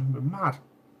 Oh, I'm mad.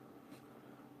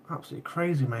 Absolutely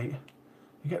crazy, mate.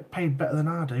 You get paid better than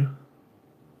I do.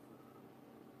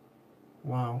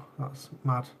 Wow, that's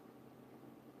mad.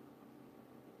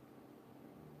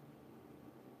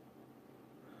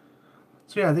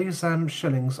 So yeah, these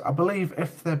shillings, I believe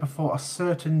if they're before a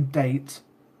certain date,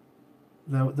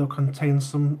 they'll contain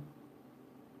some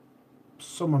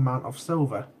amount of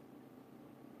silver.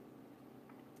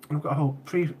 And I've got a whole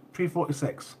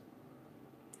pre-46.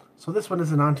 So this one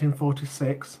is a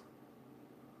 1946.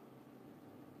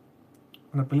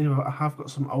 And I believe I have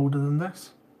got some older than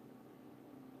this.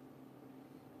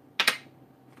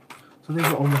 So these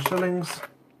are all my shillings.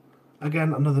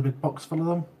 Again, another big box full of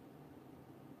them.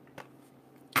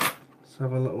 Let's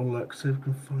have a little look, see if we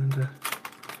can find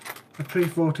a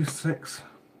pre-46.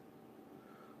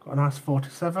 Got a nice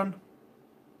 47.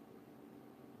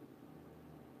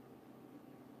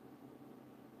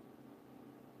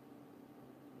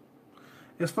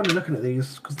 It's funny looking at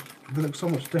these because they look so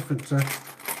much different to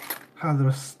how they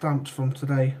were stamped from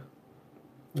today.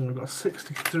 And we've got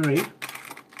 63.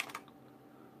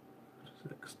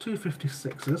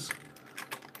 256s.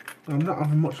 I'm not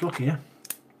having much luck here.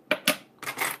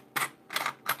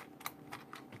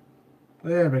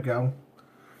 There we go.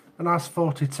 A nice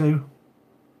 42.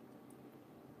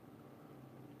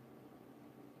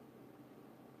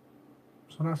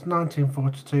 So that's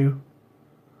 1942.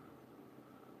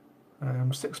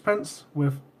 Sixpence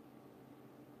with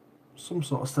some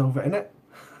sort of silver in it.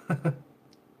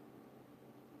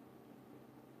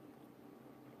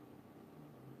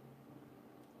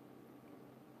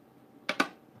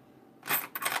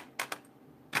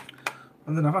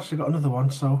 And then I've actually got another one,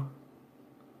 so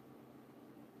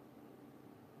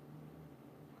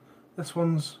This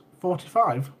one's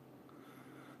 45.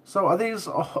 So are these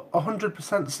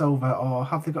 100% silver, or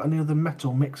have they got any other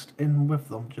metal mixed in with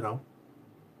them, do you know?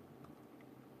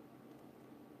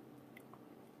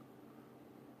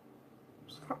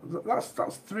 So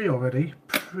that's 3 already,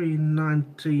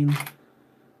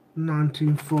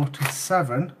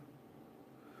 pre-1947.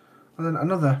 And then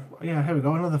another, yeah, here we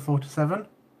go, another 47.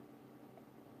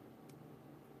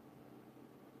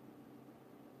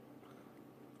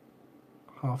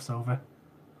 Half silver.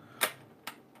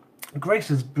 Grace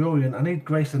is brilliant. I need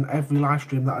Grace in every live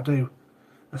stream that I do,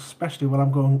 especially when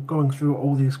I'm going through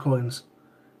all these coins.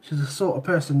 She's the sort of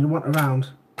person you want around.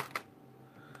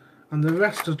 And the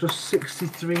rest are just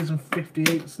 63s and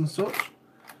 58s and such.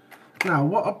 Now,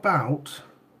 what about...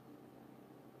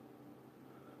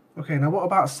 Okay, now what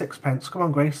about sixpence? Come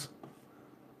on, Grace.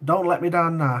 Don't let me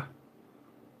down now.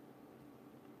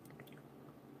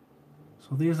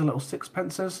 So these are little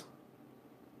sixpences.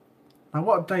 Now,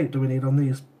 what date do we need on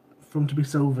these for them to be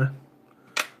silver?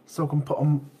 So I can put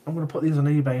them... I'm going to put these on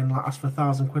eBay and like, ask for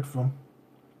 £1,000 for them.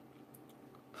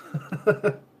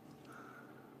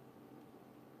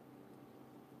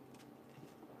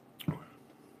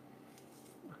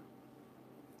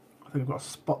 I think I've got a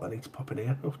spot that needs to pop in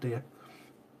here. Oh dear.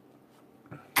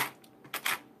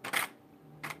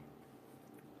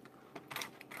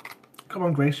 Come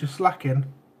on, Grace, you're slacking.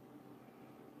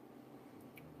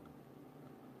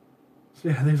 So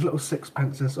yeah, these little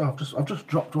sixpences. Oh, I've just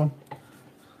dropped one.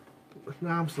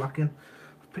 Now I'm slacking.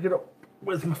 Pick it up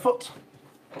with my foot.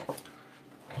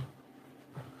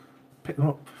 Pick them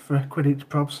up for £1 each,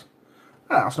 probs.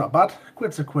 Ah, that's not bad.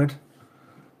 Quid's a quid.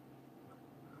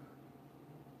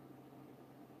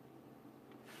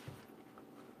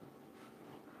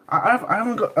 I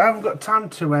haven't got time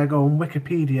to go on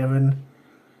Wikipedia and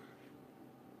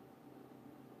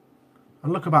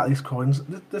look about these coins.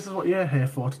 This is what you're here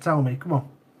for, to tell me. Come on.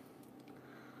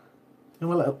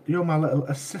 You're my little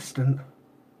assistant.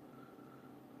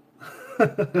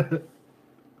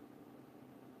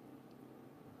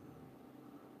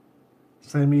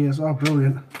 Same years. Oh,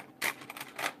 brilliant.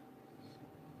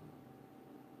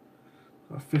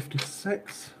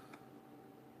 56.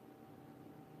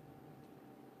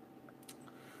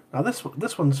 Now this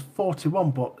one's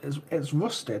 41, but it's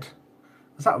rusted.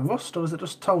 Is that rust or is it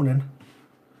just toning?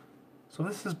 So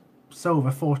this is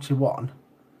silver 41.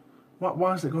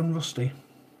 Why is it gone rusty?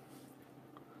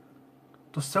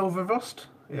 Does silver rust?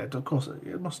 Yeah, of course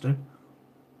it must do.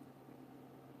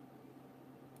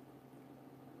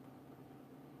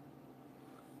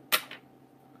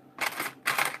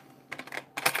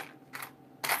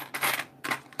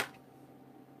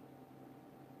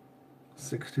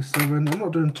 £67. I'm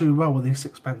not doing too well with these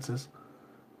sixpences.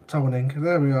 Toning.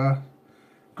 There we are.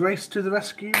 Grace to the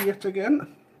rescue yet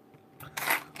again.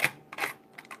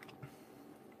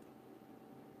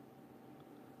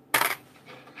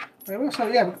 So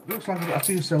yeah, looks like I've got a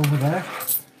few silver there.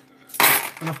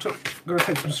 And I've got to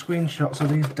take some screenshots of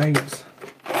these dates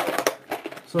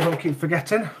so I don't keep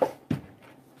forgetting.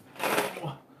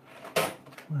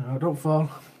 No, don't fall.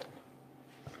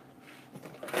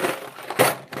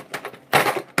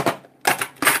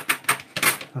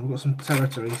 I've got some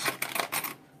territories.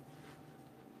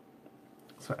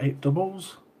 So 8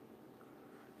 doubles.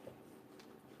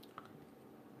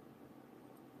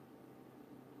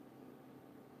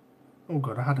 Oh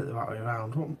god, I had it the right way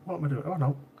around. What am I doing? Oh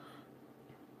no.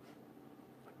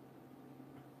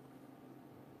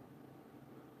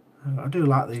 I do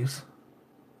like these.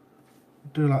 I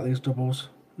do like these doubles.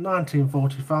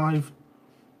 1945.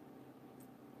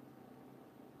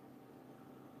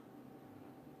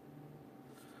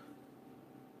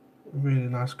 Really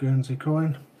nice Guernsey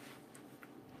coin.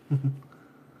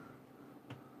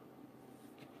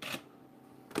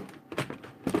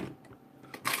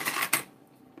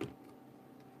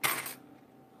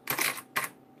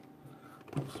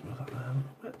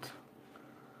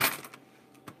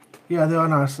 Yeah, they are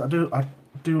nice. I do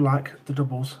like the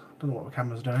doubles. Don't know what the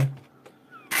camera's doing.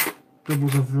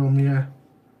 Doubles of rum, yeah.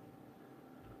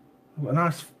 I've got a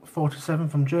nice 47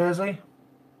 from Jersey.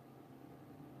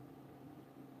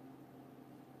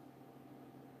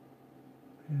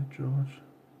 Yeah,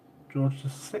 George the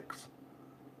 6th.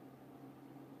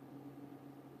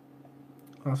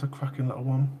 That's a cracking little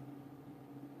one.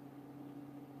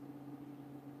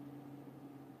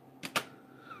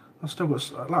 I've still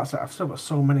got, like I said, I've still got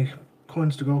so many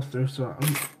coins to go through, so I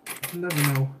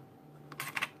never know.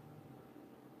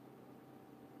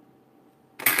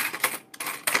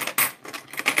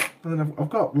 And then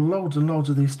I've got loads and loads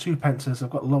of these 2 pences.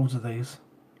 I've got loads of these.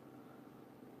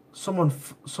 Someone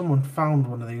found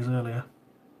one of these earlier.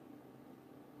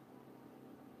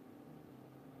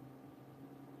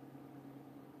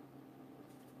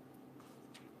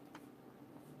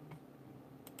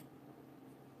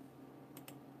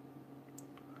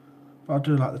 But I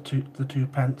do like the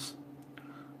 2p.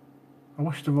 I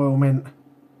wish the Royal Mint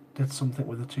did something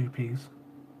with the 2p's.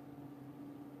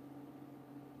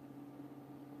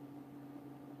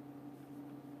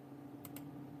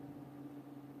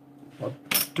 But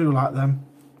I do like them.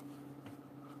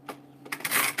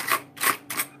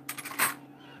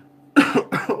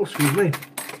 Oh, excuse me.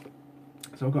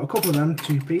 So I've got a couple of them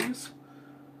 2p's.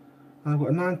 And I've got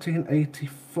a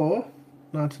 1984,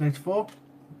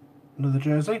 another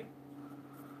jersey.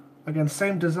 Again,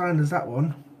 same design as that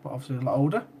one, but obviously a lot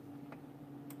older.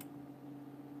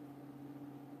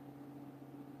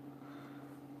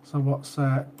 So what's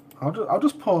I'll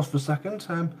just pause for a second.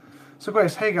 So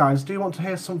Grace, hey guys, do you want to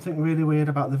hear something really weird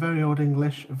about the very old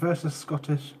English versus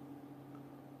Scottish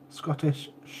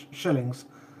shillings?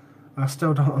 I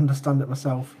still don't understand it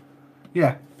myself.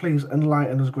 Yeah, please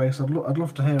enlighten us, Grace. I'd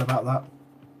love to hear about that.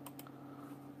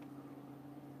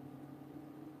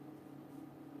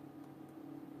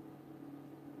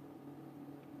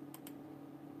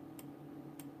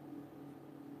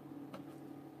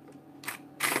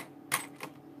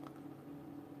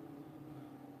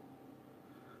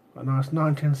 Got a nice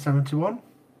 1971.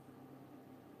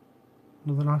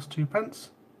 Another nice 2p.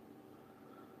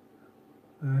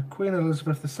 Queen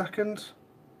Elizabeth II.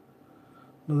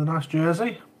 Another nice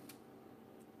jersey.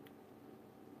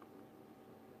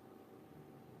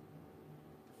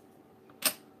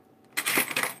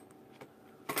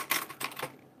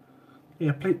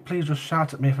 Yeah, please just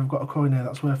shout at me if I've got a coin here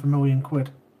that's worth £1,000,000.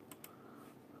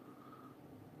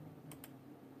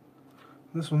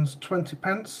 This one's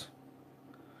 20p.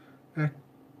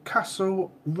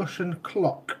 Castle Russian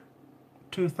Clock,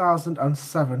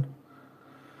 2007.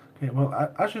 Okay,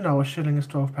 well, as you know, a shilling is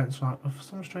 12p, right? But for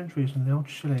some strange reason, the old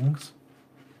shillings.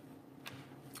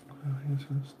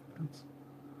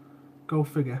 Go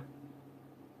figure.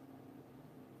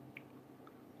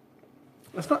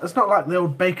 It's not like the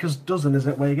old baker's dozen, is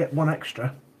it, where you get one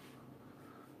extra?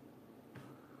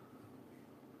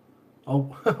 Oh,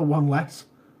 one less.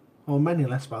 Or many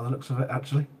less by the looks of it,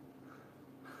 actually.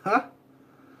 Huh?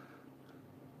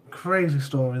 Crazy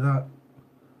story, that.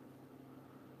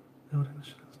 The old English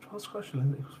shillings. 12 Scottish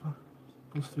shillings equals 5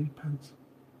 plus 3p.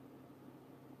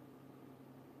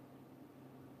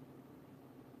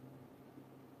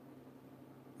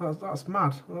 That's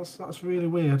mad. That's really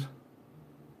weird.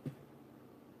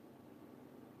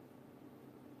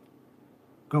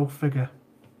 Go figure.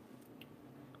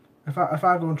 If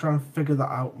I go and try and figure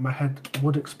that out, my head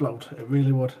would explode. It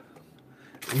really would.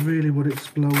 It really would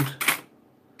explode.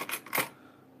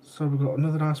 So we've got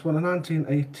another nice one, a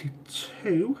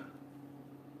 1982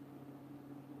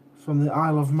 from the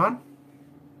Isle of Man.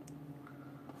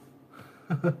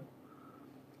 This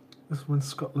is when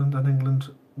Scotland and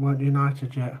England weren't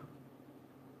united yet.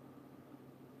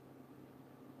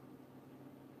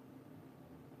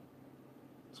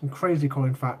 Some crazy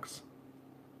coin facts.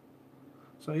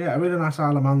 So yeah, a really nice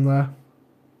Isle of Man there.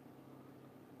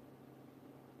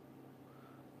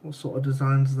 What sort of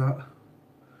design is that?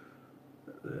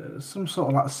 Some sort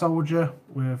of like soldier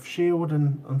with shield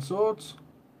and swords.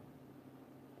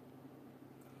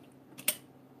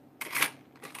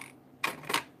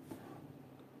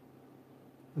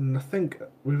 And I think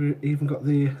we've even got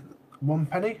the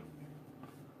 1p.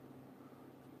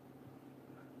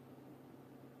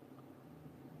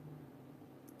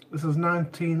 This is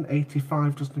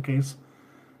 1985, just in case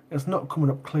it's not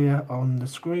coming up clear on the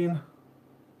screen.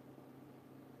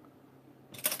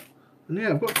 And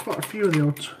yeah, I've got quite a few of the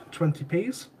old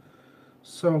 20p's.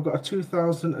 So I've got a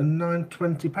 2009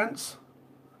 20p.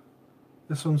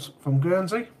 This one's from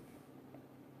Guernsey.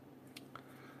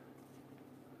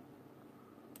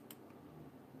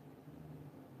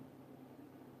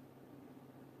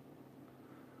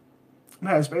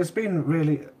 Yeah, it's been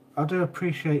really... I do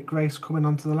appreciate Grace coming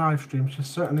onto the live stream. She's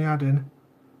certainly adding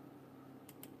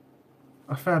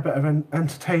a fair bit of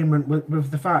entertainment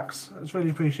with the facts. It's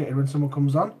really appreciated when someone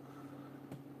comes on.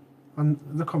 And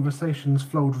the conversations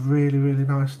flowed really, really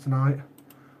nice tonight.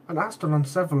 And as done on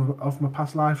several of my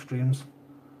past live streams.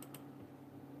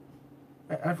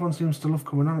 Everyone seems to love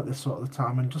coming on at this sort of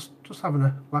time and just having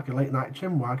a late night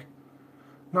chinwag.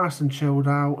 Nice and chilled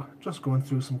out, just going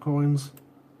through some coins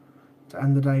to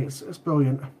end the day. It's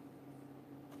brilliant.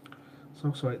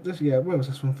 So sorry, where was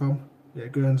this one from? Yeah,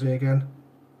 Guernsey again.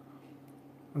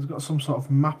 It's got some sort of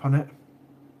map on it.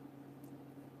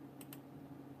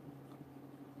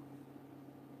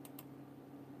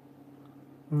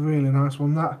 Really nice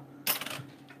one, that.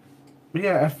 But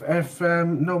yeah, if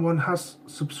no one has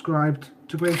subscribed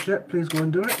to Grace yet, please go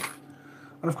and do it.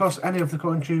 And of course, any of the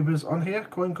coin tubers on here,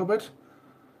 Coin Cupboard,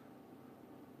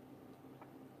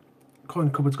 Coin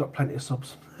Cupboard's got plenty of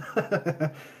subs.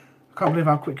 I can't believe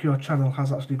how quick your channel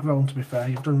has actually grown, to be fair.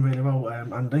 You've done really well,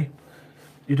 Andy.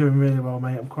 You're doing really well,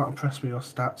 mate. I'm quite impressed with your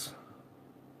stats.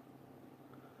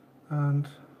 And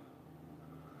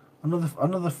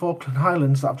another Falkland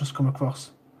Islands that I've just come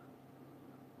across.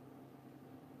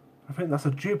 I think that's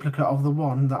a duplicate of the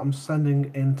one that I'm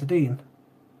sending in to Dean.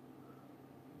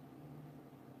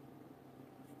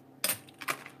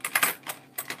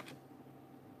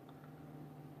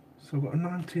 So I've got a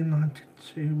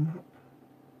 1992 map.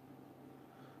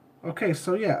 Okay,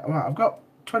 so yeah, right, I've got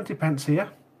 20 pence here.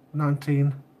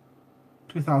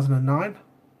 2009.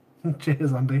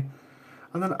 Cheers, Andy.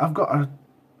 And then I've got a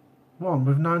one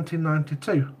with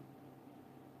 1992.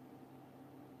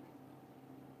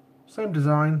 Same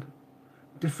design,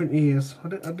 different years. I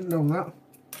didn't know that.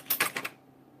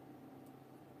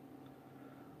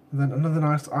 And then another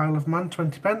nice Isle of Man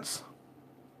 20 pence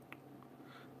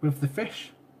with the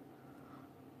fish.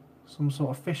 Some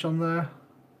sort of fish on there.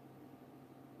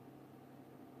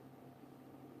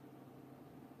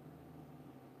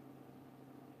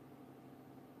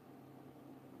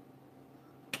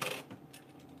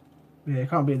 Yeah, you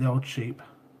can't beat the old sheep.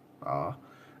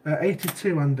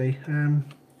 82, Andy.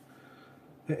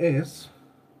 It's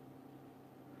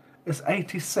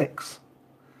 86.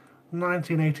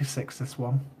 1986, this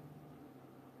one.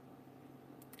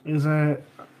 Is the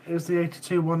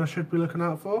 82 one I should be looking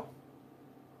out for?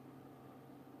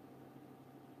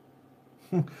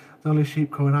 The only sheep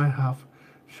coin I have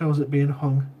shows it being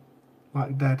hung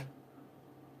like dead.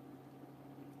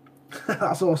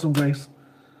 That's awesome, Grace.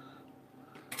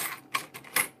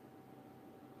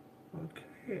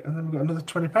 Okay, and then we've got another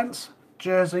 20 pence.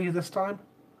 Jersey this time.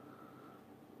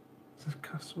 This is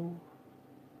Castle.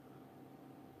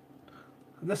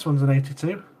 This one's an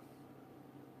 82.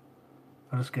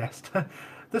 I just guessed.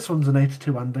 This one's an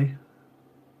 82, Andy.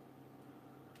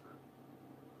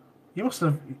 You must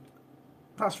have...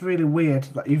 That's really weird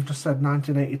that you've just said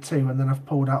 1982 and then I've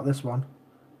pulled out this one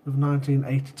with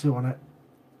 1982 on it.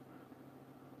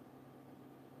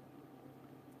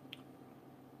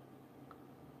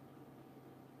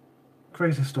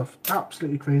 Crazy stuff.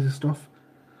 Absolutely crazy stuff.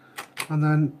 And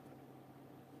then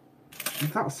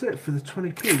that's it for the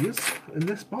 20p's in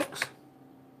this box.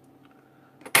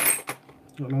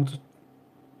 Got loads of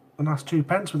a nice 2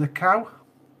 pence with a cow.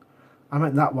 I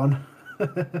meant that one.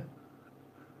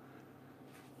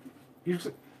 You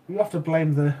have to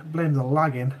blame the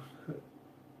lagging.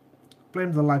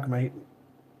 Blame the lag, mate.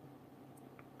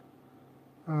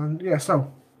 And yeah,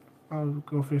 so I'll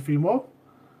go for a few more.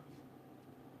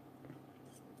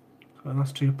 Got a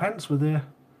nice 2 pence with the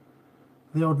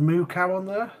old moo cow on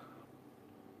there.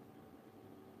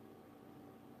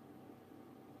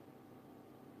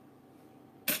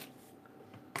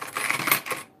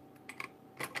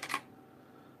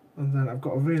 And then I've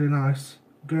got a really nice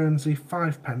Guernsey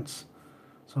 5 pence.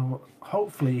 So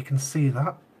hopefully you can see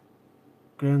that.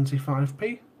 Guernsey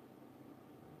 5p.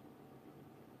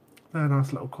 They're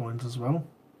nice little coins as well.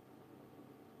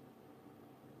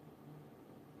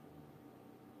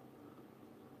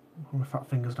 My fat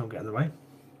fingers don't get in the way.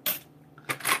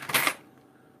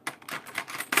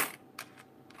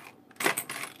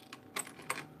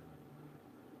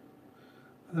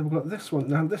 And then we've got this one.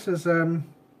 Now this is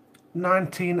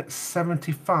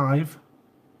 1975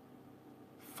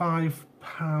 £5.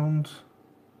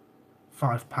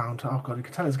 Oh god, you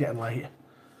can tell it's getting late.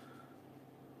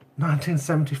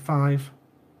 1975.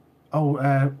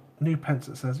 Oh, new pence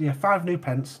it says. Yeah, 5 new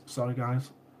pence. Sorry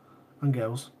guys and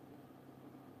girls.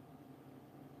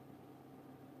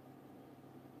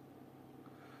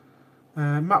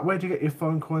 Matt, where do you get your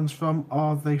foreign coins from?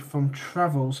 Are they from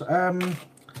travels?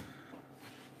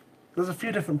 There's a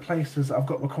few different places that I've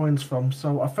got my coins from.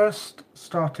 So I first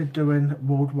started doing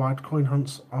worldwide coin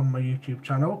hunts on my YouTube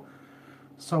channel.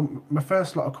 So my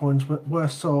first lot of coins were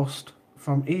sourced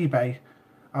from eBay.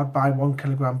 I'd buy 1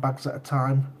 kilogram bags at a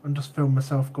time and just film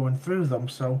myself going through them.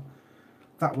 So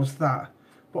that was that.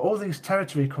 But all these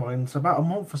territory coins, about a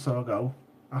month or so ago,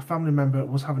 a family member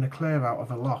was having a clear out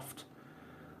of a loft.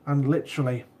 And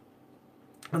literally,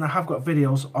 and I have got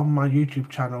videos on my YouTube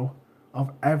channel of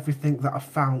everything that I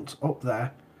found up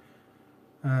there.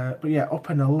 But yeah, up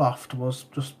in the loft was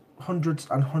just hundreds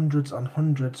and hundreds and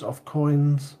hundreds of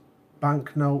coins,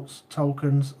 banknotes,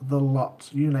 tokens, the lot,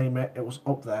 you name it, it was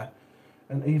up there.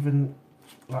 And even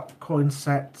like coin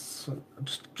sets,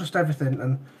 just everything.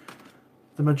 And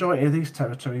the majority of these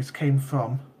territories came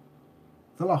from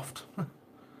the loft.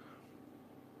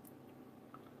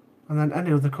 And then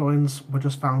any other coins were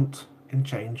just found in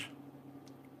change.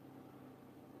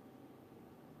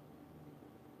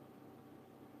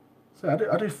 So I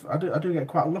do get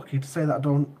quite lucky to say that I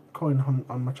don't coin hunt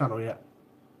on my channel yet.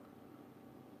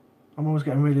 I'm always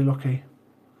getting really lucky.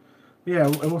 But yeah,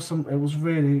 it was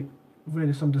really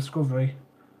some discovery.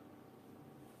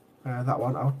 That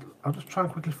one. I'll just try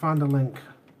and quickly find a link.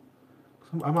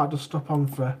 I might just stop on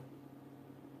for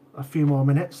a few more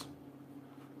minutes.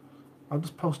 I'll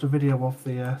just post a video of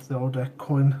the old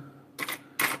coin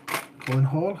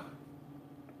haul.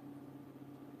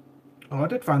 Oh, I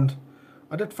did find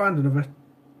another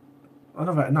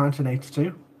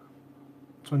 1982,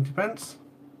 20 pence.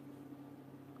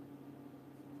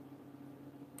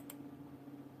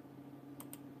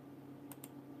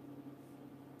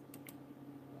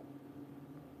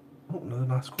 Oh, another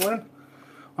nice coin.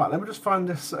 Right, let me just find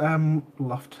this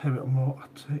loft here at more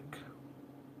attic.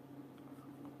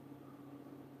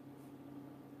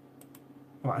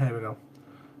 Right, here we go.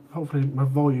 Hopefully my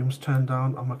volume's turned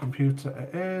down on my computer.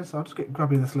 It is. I'll just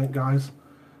grab you this link, guys.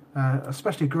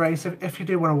 Especially Grace, if you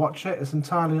do want to watch it, it's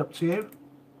entirely up to you.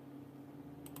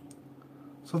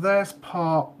 So there's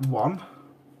part 1.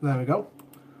 There we go.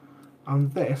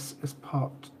 And this is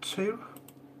part 2.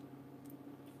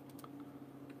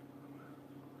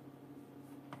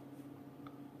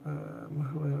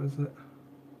 Where is it?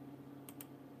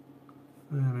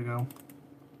 There we go.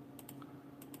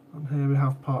 And here we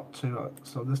have part 2.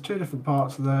 So there's 2 different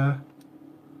parts there.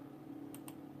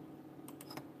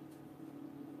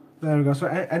 There we go. So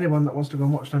anyone that wants to go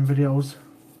and watch them videos,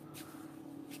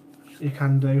 you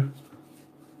can do.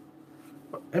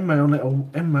 But in my own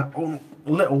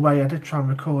little way, I did try and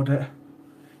record it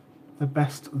the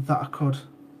best that I could.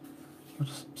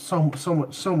 Just so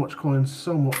much coins,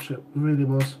 so much it really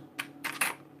was.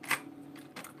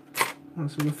 Right,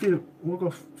 so we'll go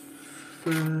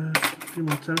for a few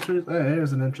more territories.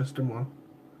 Here's an interesting one.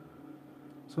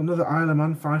 So another Isle of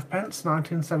Man 5 pence,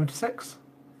 1976.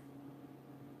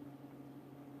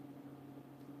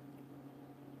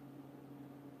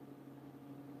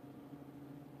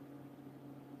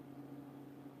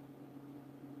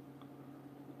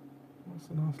 That's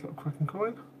a nice little cracking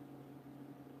coin.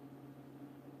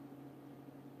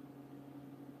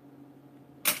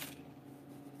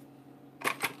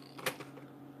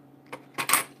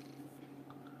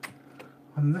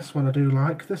 And this one I do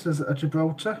like. This is a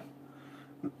Gibraltar,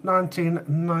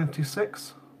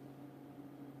 1996.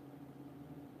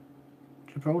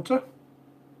 Gibraltar.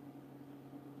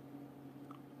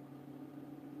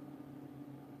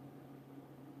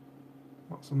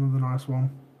 That's another nice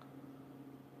one.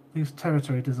 These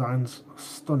territory designs are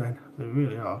stunning. They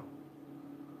really are.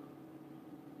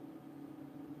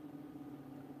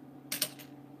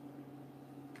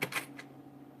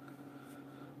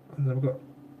 And then we've got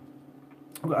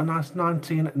a nice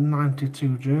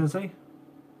 1992 jersey.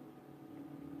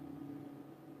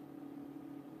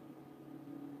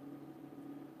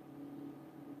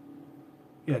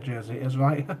 Yeah, jersey is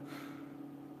right.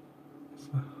 It's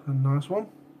a nice one.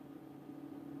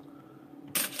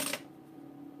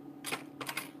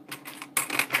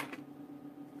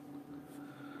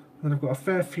 Then I've got a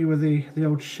fair few of the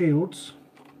old shields.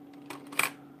 I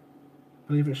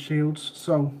believe it's shields.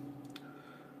 So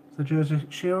the jersey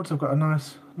shields, I've got a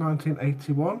nice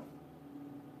 1981.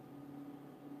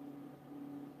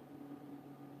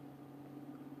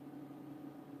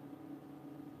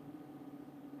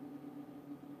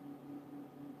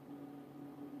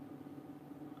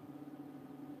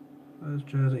 There's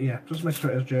jersey, yeah, just make sure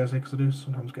it is jersey because I do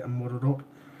sometimes get them muddled up.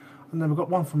 And then we've got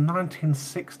one from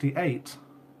 1968.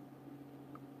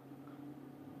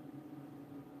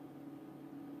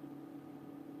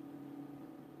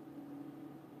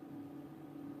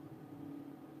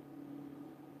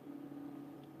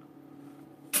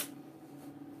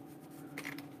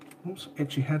 Oops,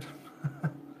 itchy head.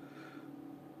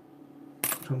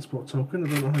 Transport token, I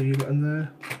don't know how you got in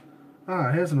there.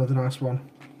 Ah, here's another nice one.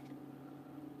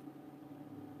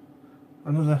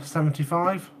 Another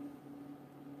 75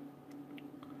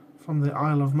 from the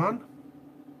Isle of Man.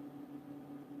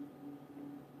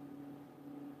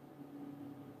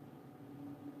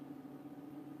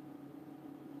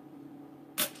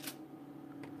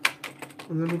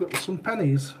 And then we've got some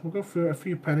pennies. We'll go through a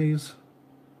few pennies.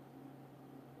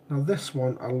 Now this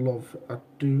one I love. I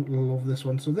do love this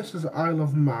one. So this is Isle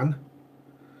of Man,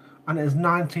 and it is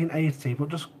 1980. But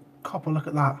just cop a look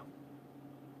at that.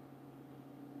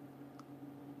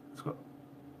 It's got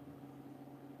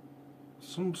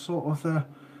some sort of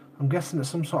I'm guessing it's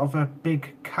some sort of a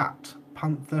big cat,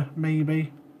 panther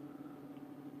maybe.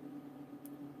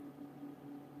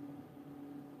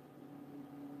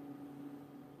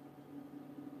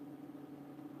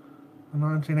 A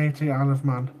 1980 Isle of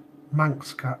Man.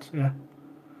 Manx cat, yeah.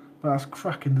 But that's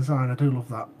cracking design, I do love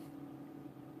that.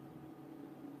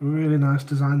 Really nice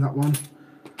design, that one.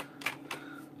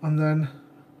 And then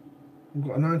we've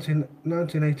got a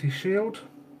 1980 shield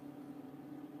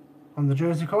on the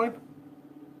jersey coin.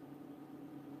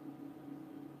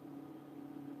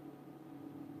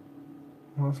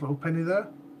 Nice little penny there.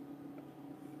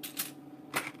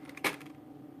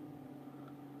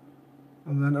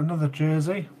 And then another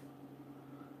jersey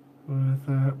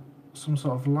with some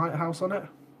sort of lighthouse on it.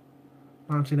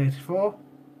 1984.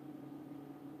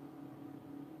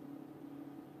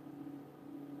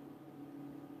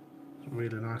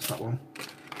 Really nice, that one.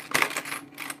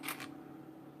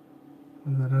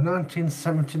 And then a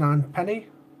 1979 penny.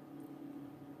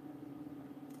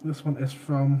 This one is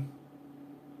from...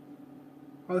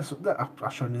 Oh, this, I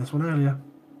showed you this one earlier.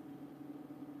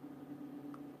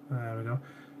 There we go.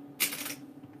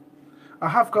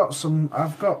 I've got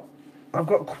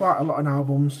quite a lot of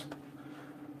albums.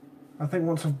 I think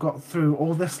once I've got through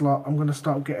all this lot, I'm going to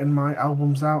start getting my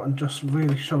albums out and just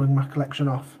really showing my collection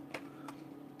off.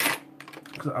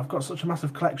 Because I've got such a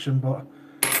massive collection, but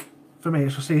for me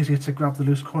it's just easier to grab the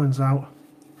loose coins out.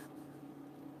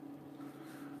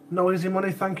 No Easy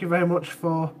Money, thank you very much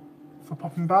for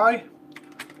popping by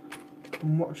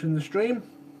and watching the stream.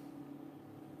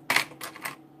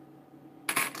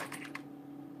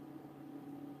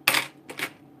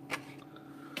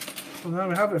 Well, there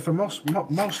we have it for most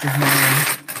of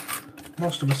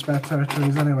my spare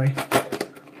territories anyway.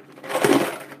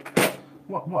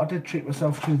 What I did treat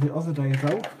myself to the other day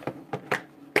though.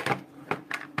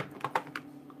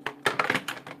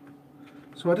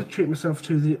 So I did treat myself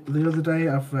to the other day.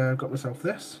 I've got myself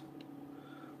this.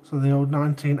 So the old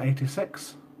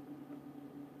 1986.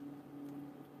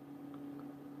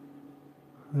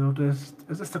 The old is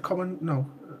this the common? No,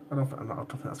 I don't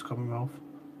think that's Commonwealth.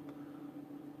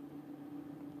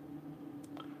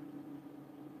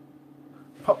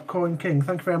 Popcorn King,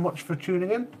 thank you very much for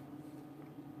tuning in.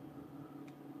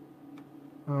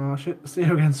 I should see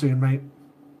you again soon, mate.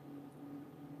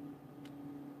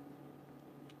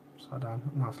 Upside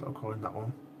down, nice little coin, that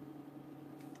one.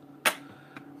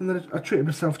 And then I treated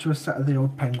myself to a set of the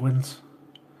old penguins.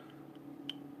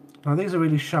 Now these are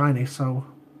really shiny, so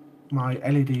my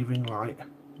LED ring light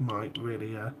might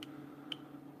really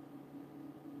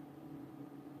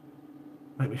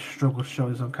make me struggle to show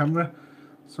this on camera.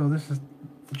 So this is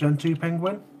the Gen 2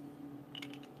 penguin.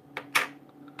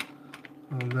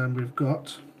 And then we've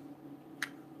got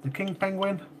the King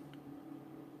penguin.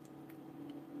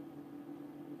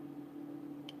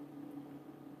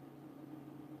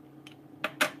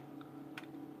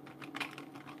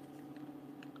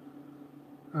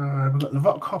 We've got the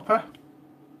Rock Hopper.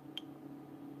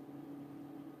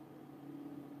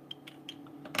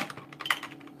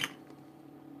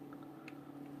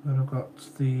 Then I've got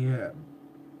the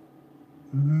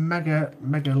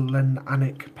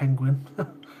Megalenic penguin. Can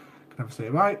never say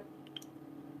it right.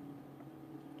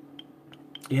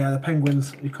 Yeah, the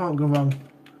penguins, you can't go wrong.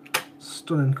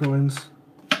 Stunning coins.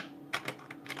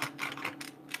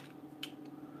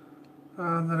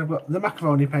 And then I've got the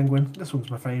Macaroni penguin. This one's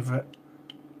my favourite.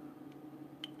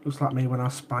 Looks like me when I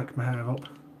spike my hair up.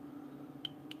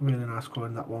 Really nice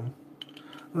coin, that one.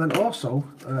 And then also,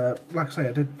 like I say,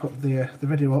 I did put the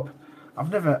video up.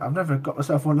 I've never got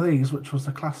myself one of these, which was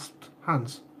the clasped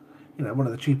hands. You know, one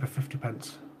of the cheaper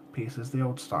 50p pieces, the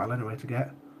old style anyway to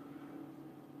get.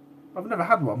 I've never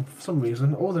had one for some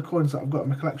reason. All the coins that I've got in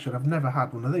my collection, I've never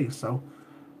had one of these. So,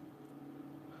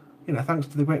 you know, thanks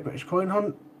to the Great British Coin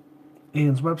Hunt,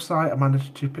 Ian's website, I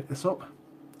managed to pick this up.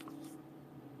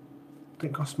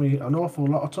 Didn't cost me an awful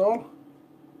lot at all.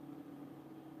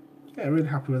 Yeah, really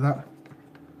happy with that.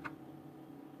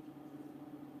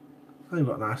 They've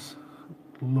got nice,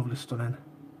 lovely, stunning,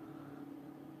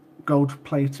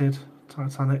 gold-plated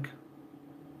Titanic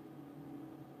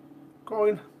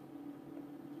coin.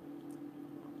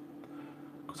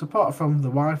 Because apart from the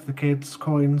wife, the kids,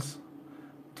 coins,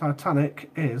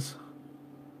 Titanic is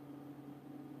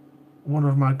one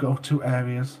of my go-to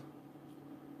areas.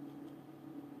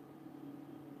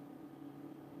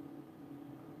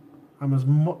 I'm as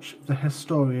much the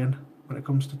historian when it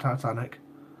comes to Titanic.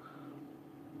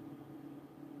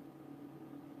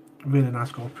 Really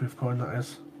nice gold proof coin, that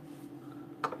is.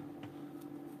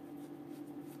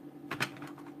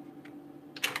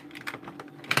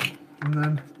 And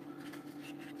then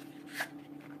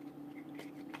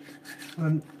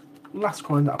last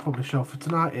coin that I'll probably show for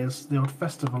tonight is the old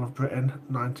Festival of Britain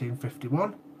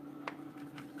 1951.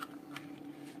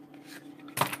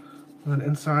 And then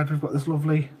inside we've got this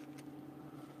lovely,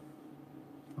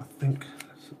 I think,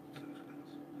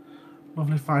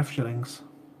 lovely 5 shillings.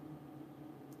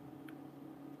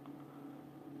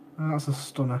 That's a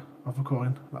stunner of a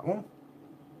coin, that one.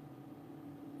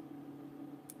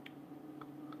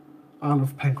 I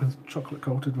love Penguin's chocolate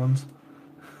coated ones.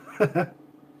 And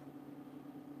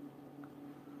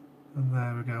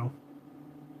there we go.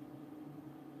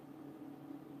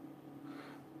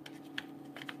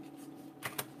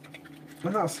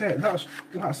 And that's it. That's,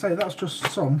 like I say, that's just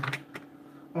some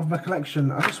of my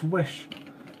collection. I just wish,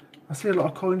 I see a lot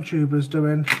of coin tubers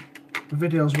doing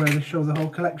videos where they show the whole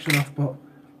collection off, but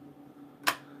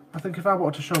I think if I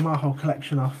wanted to show my whole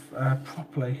collection off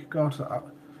properly, God,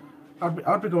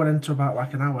 I'd be going into about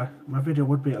like an hour. My video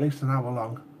would be at least an hour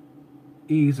long.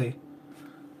 Easy.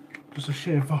 Just a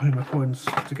sheer volume of coins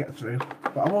to get through.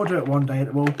 But I will do it one day and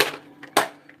it will...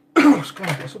 God, I've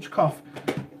got such a cough.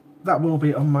 That will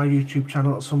be on my YouTube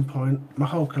channel at some point, my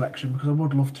whole collection, because I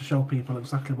would love to show people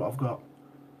exactly what I've got.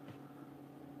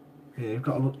 Yeah, you've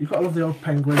got to love the old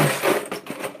penguins.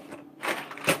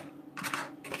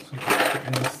 So put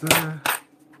these there.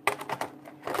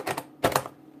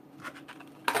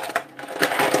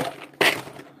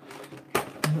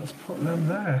 And let's put them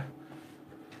there.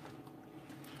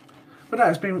 But no,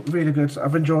 it's been really good.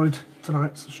 I've enjoyed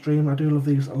tonight's stream. I do love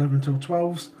these 11 till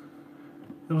 12s.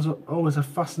 There was always a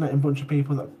fascinating bunch of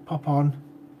people that pop on.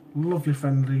 Lovely,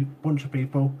 friendly bunch of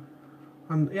people.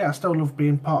 And yeah, I still love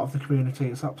being part of the community.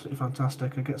 It's absolutely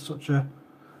fantastic. I get such a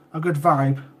good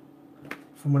vibe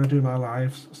from when I do my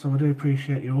lives. So I do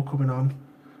appreciate you all coming on,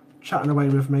 chatting away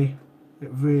with me. It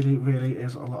really, really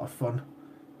is a lot of fun.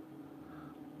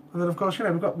 And then of course, you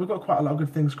know, we've got quite a lot of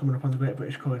good things coming up on the Great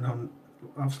British Coin Hunt.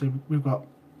 Obviously, we've got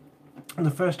on the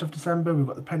 1st of December, we've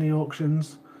got the penny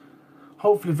auctions.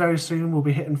 Hopefully very soon we'll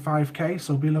be hitting 5k,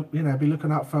 so be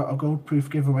looking out for a gold proof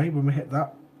giveaway when we hit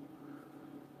that.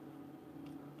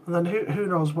 And then who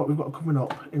knows what we've got coming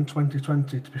up in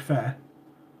 2020, to be fair.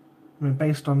 I mean,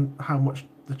 based on how much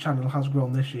the channel has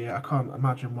grown this year, I can't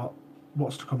imagine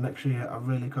what's to come next year. I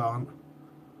really can't.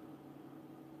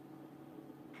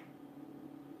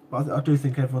 But I do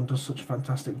think everyone does such a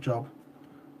fantastic job.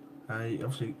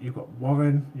 Obviously you've got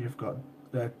Warren, you've got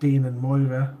Dean and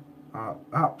Moira. I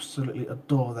absolutely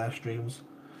adore their streams,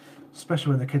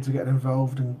 especially when the kids are getting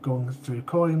involved and going through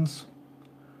coins.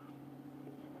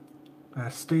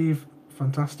 Steve,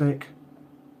 fantastic.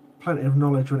 Plenty of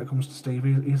knowledge when it comes to Steve.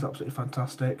 He's absolutely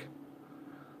fantastic.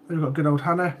 Then we've got good old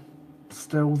Hannah,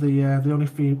 still the only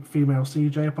female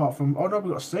CJ apart from... Oh no,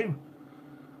 we've got Sue.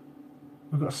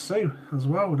 We've got Sue as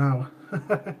well now.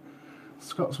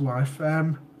 Scott's wife.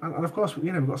 And of course,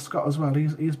 you know, we've got Scott as well.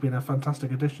 He's been a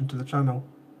fantastic addition to the channel.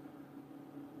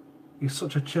 He's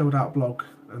such a chilled out blog,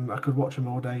 and I could watch him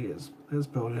all day. It's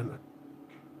brilliant.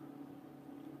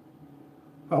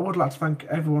 But I would like to thank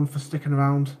everyone for sticking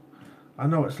around. I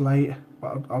know it's late,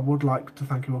 but I would like to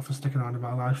thank you all for sticking around in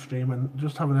my live stream and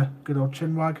just having a good old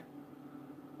chin wag.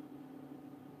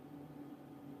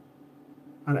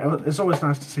 And it's always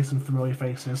nice to see some familiar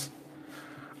faces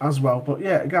as well. But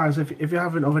yeah, guys, if you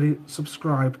haven't already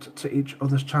subscribed to each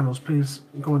other's channels, please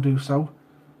go and do so.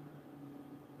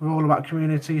 We're all about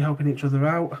community, helping each other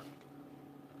out.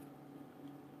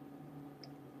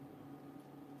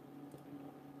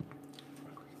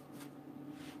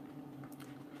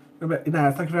 But, you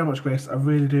know, thank you very much, Grace. I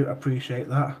really do appreciate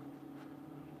that.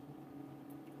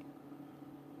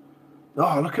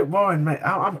 Oh, look at Warren, mate.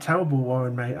 I'm terrible,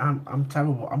 Warren, mate. I'm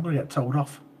terrible. I'm going to get told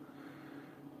off.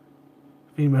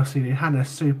 Female CD, Hannah,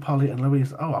 Sue, Polly and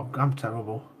Louise. Oh, I'm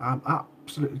terrible. I'm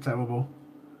absolutely terrible.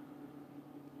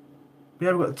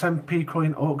 Yeah, we've got the 10p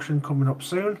coin auction coming up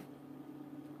soon.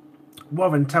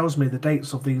 Warren tells me the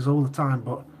dates of these all the time,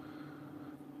 but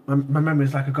my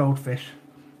memory's like a goldfish.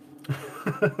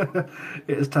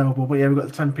 It is terrible. But yeah, we've got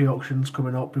the 10p auctions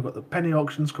coming up. We've got the penny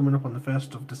auctions coming up on the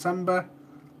 1st of December.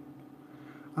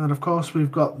 And then of course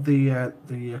we've got the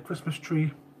Christmas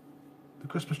tree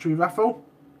raffle.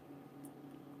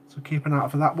 So keep an eye out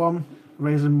for that one.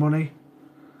 Raising money.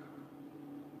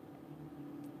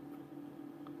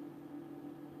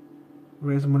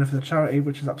 Raising money for the charity,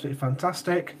 which is absolutely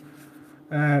fantastic.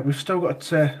 We've still got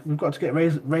to get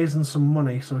raising some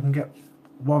money so we can get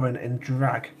Warren in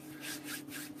drag.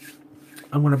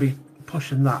 I'm going to be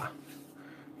pushing that.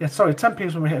 Yeah, sorry, 10p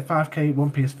is when we hit 5k,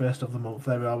 1p is first of the month.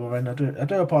 There we are, Warren. I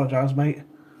do apologise, mate.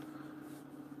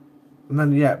 And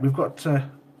then yeah, we've got to,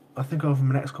 I think over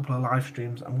my next couple of live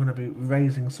streams, I'm going to be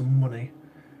raising some money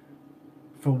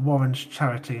for Warren's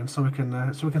charity, and so we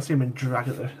can see him in drag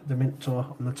at the Mint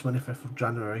Tour on the 25th of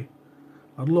January.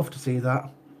 I'd love to see that.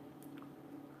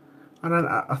 And then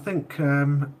I think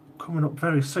coming up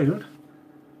very soon,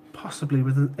 possibly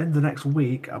in the next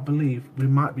week, I believe we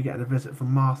might be getting a visit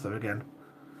from Martha again.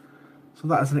 So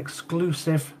that is an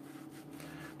exclusive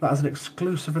that is an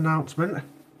exclusive announcement.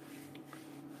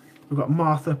 We've got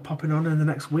Martha popping on in the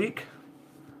next week,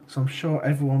 so I'm sure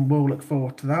everyone will look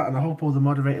forward to that, and I hope all the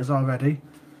moderators are ready.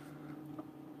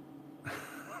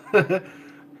 But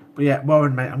yeah,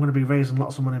 Warren, mate, I'm going to be raising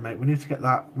lots of money, mate. We need to get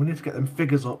that. We need to get them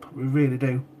figures up. We really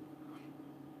do.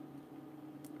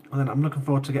 And then I'm looking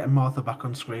forward to getting Martha back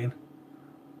on screen.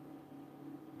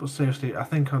 But seriously, I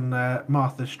think on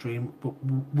Martha's stream,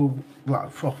 we'll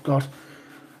like, oh god,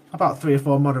 about 3 or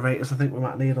 4 moderators I think we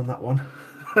might need on that one.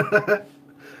 And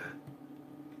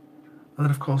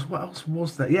then of course, what else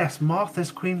was there? Yes,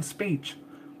 Martha's Queen's speech.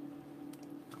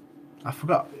 I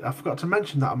forgot to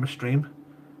mention that on my stream.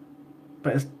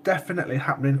 But it's definitely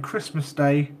happening Christmas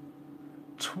Day,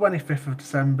 25th of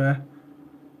December,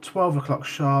 12 o'clock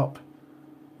sharp.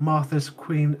 Martha's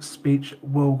Queen speech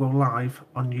will go live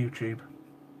on YouTube.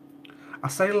 I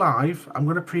say live, I'm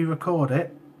going to pre-record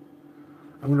it.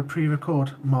 I'm going to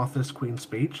pre-record Martha's Queen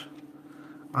speech.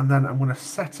 And then I'm going to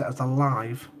set it as a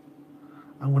live.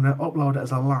 I'm going to upload it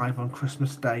as a live on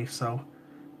Christmas Day. So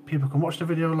people can watch the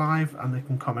video live and they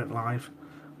can comment live.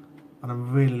 And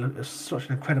I'm really, it's such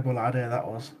an incredible idea that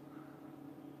was.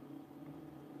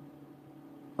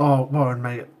 Oh, Warren,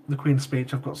 mate, the Queen's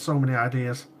speech, I've got so many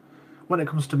ideas. When it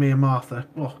comes to me and Martha,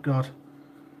 oh God,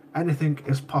 anything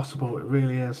is possible, it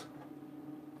really is.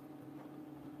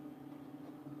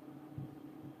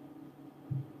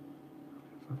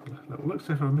 Let's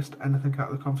see if I missed anything out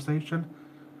of the conversation.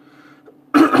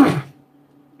 But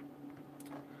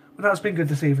that's been good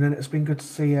this evening. It's been good to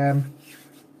see,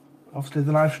 obviously,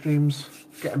 the live streams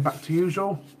getting back to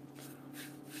usual.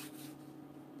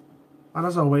 And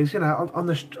as always, you know, on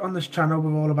this channel,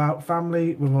 we're all about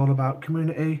family, we're all about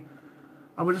community,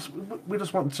 and we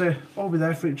just want to all be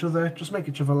there for each other, just make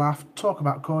each other laugh, talk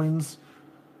about coins,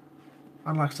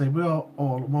 and like I say, we are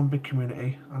all one big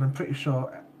community, and I'm pretty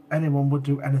sure anyone would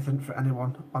do anything for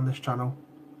anyone on this channel.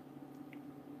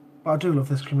 But I do love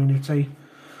this community,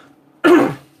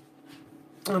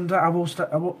 and I will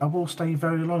stay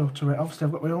very loyal to it. Obviously,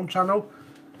 I've got my own channel.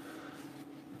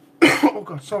 Oh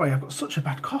God, sorry, I've got such a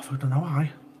bad cough. I don't know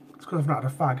why. It's because I've not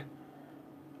had a fag.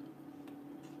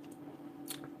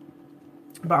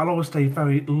 But I'll always stay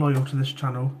very loyal to this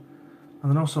channel.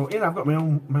 And then also, you know, I've got my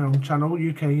own channel,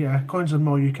 UK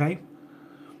Coinsandmoreuk UK.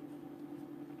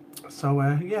 So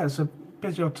yeah, it's a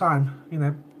busy old time. You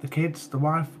know, the kids, the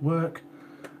wife, work,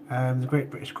 the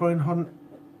Great British Coin Hunt,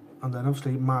 and then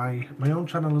obviously my own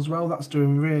channel as well. That's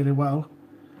doing really well.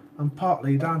 And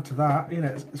partly down to that, you know,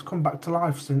 it's come back to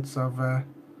life since I've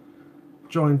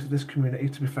joined this community,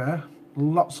 to be fair.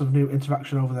 Lots of new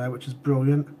interaction over there, which is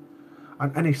brilliant.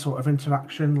 And any sort of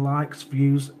interaction, likes,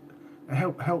 views, it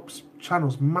helps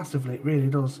channels massively, it really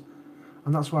does.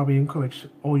 And that's why we encourage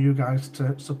all you guys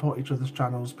to support each other's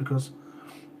channels, because,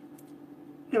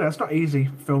 you know, it's not easy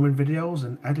filming videos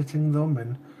and editing them,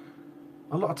 and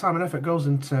a lot of time and effort goes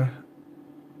into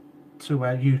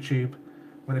YouTube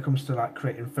when it comes to like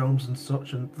creating films and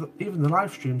such, and even the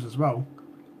live streams as well.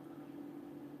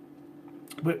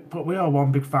 But we are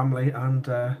one big family, and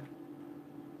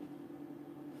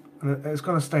it's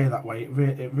going to stay that way.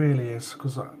 It really is,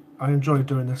 because I enjoy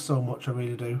doing this so much. I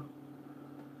really do.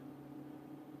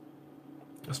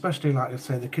 Especially, like I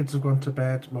say, the kids have gone to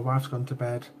bed, my wife's gone to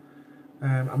bed.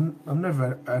 I'm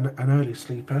never an early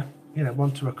sleeper. You know,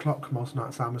 1, 2 o'clock most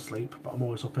nights I'm asleep, but I'm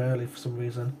always up early for some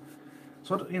reason.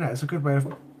 So, you know, it's a good way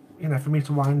of, you know, for me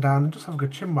to wind down and just have a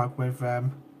good chinwag with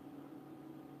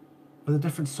a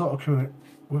different sort of community,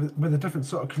 with a different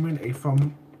sort of community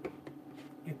from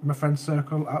my friend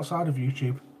circle outside of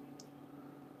YouTube.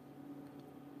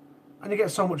 And you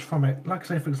get so much from it. Like I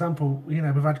say, for example, you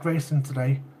know, we've had Grace in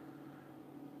today.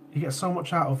 You get so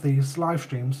much out of these live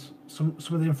streams. Some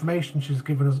of the information she's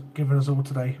given us all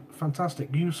today,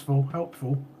 fantastic, useful,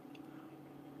 helpful.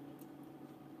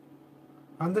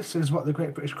 And this is what the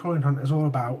Great British Coin Hunt is all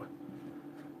about.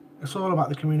 It's all about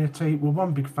the community. We're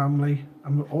one big family,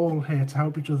 and we're all here to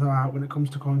help each other out when it comes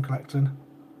to coin collecting.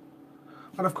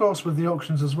 And of course, with the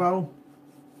auctions as well,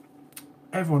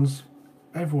 everyone's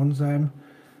going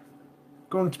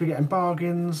to be getting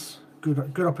bargains,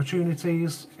 good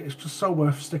opportunities. It's just so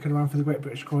worth sticking around for the Great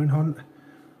British Coin Hunt.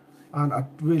 And I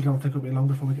really don't think it'll be long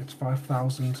before we get to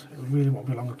 5,000. It really won't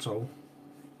be long at all.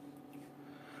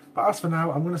 But as for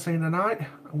now, I'm going to say in the night.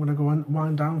 I'm going to go and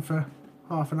wind down for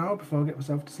half an hour before I get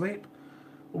myself to sleep.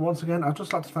 But once again, I'd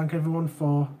just like to thank everyone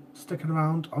for sticking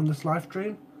around on this live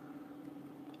stream.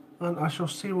 And I shall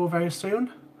see you all very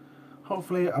soon.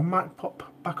 Hopefully I might pop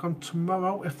back on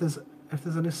tomorrow if there's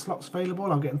any slots available.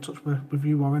 I'll get in touch with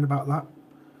you, Warren, about that.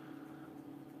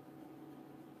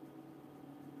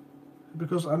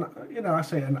 because, you know, I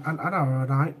say an hour a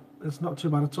night, it's not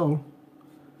too bad at all.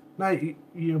 Mate,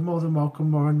 you're more than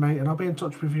welcome, Warren, mate, and I'll be in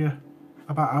touch with you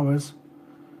about hours.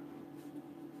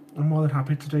 I'm more than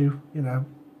happy to do, you know,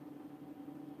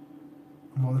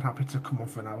 I'm more than happy to come on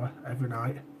for an hour every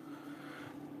night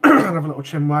and have a little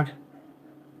chin wag.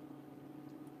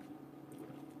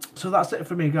 So that's it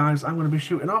for me, guys. I'm going to be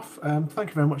shooting off. Thank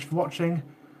you very much for watching,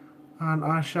 and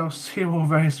I shall see you all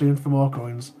very soon for more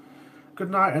coins. Good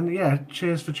night, and yeah,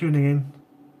 cheers for tuning in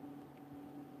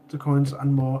to Coins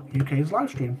and More UK's live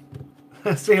stream.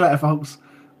 See you later, folks.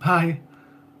 Bye.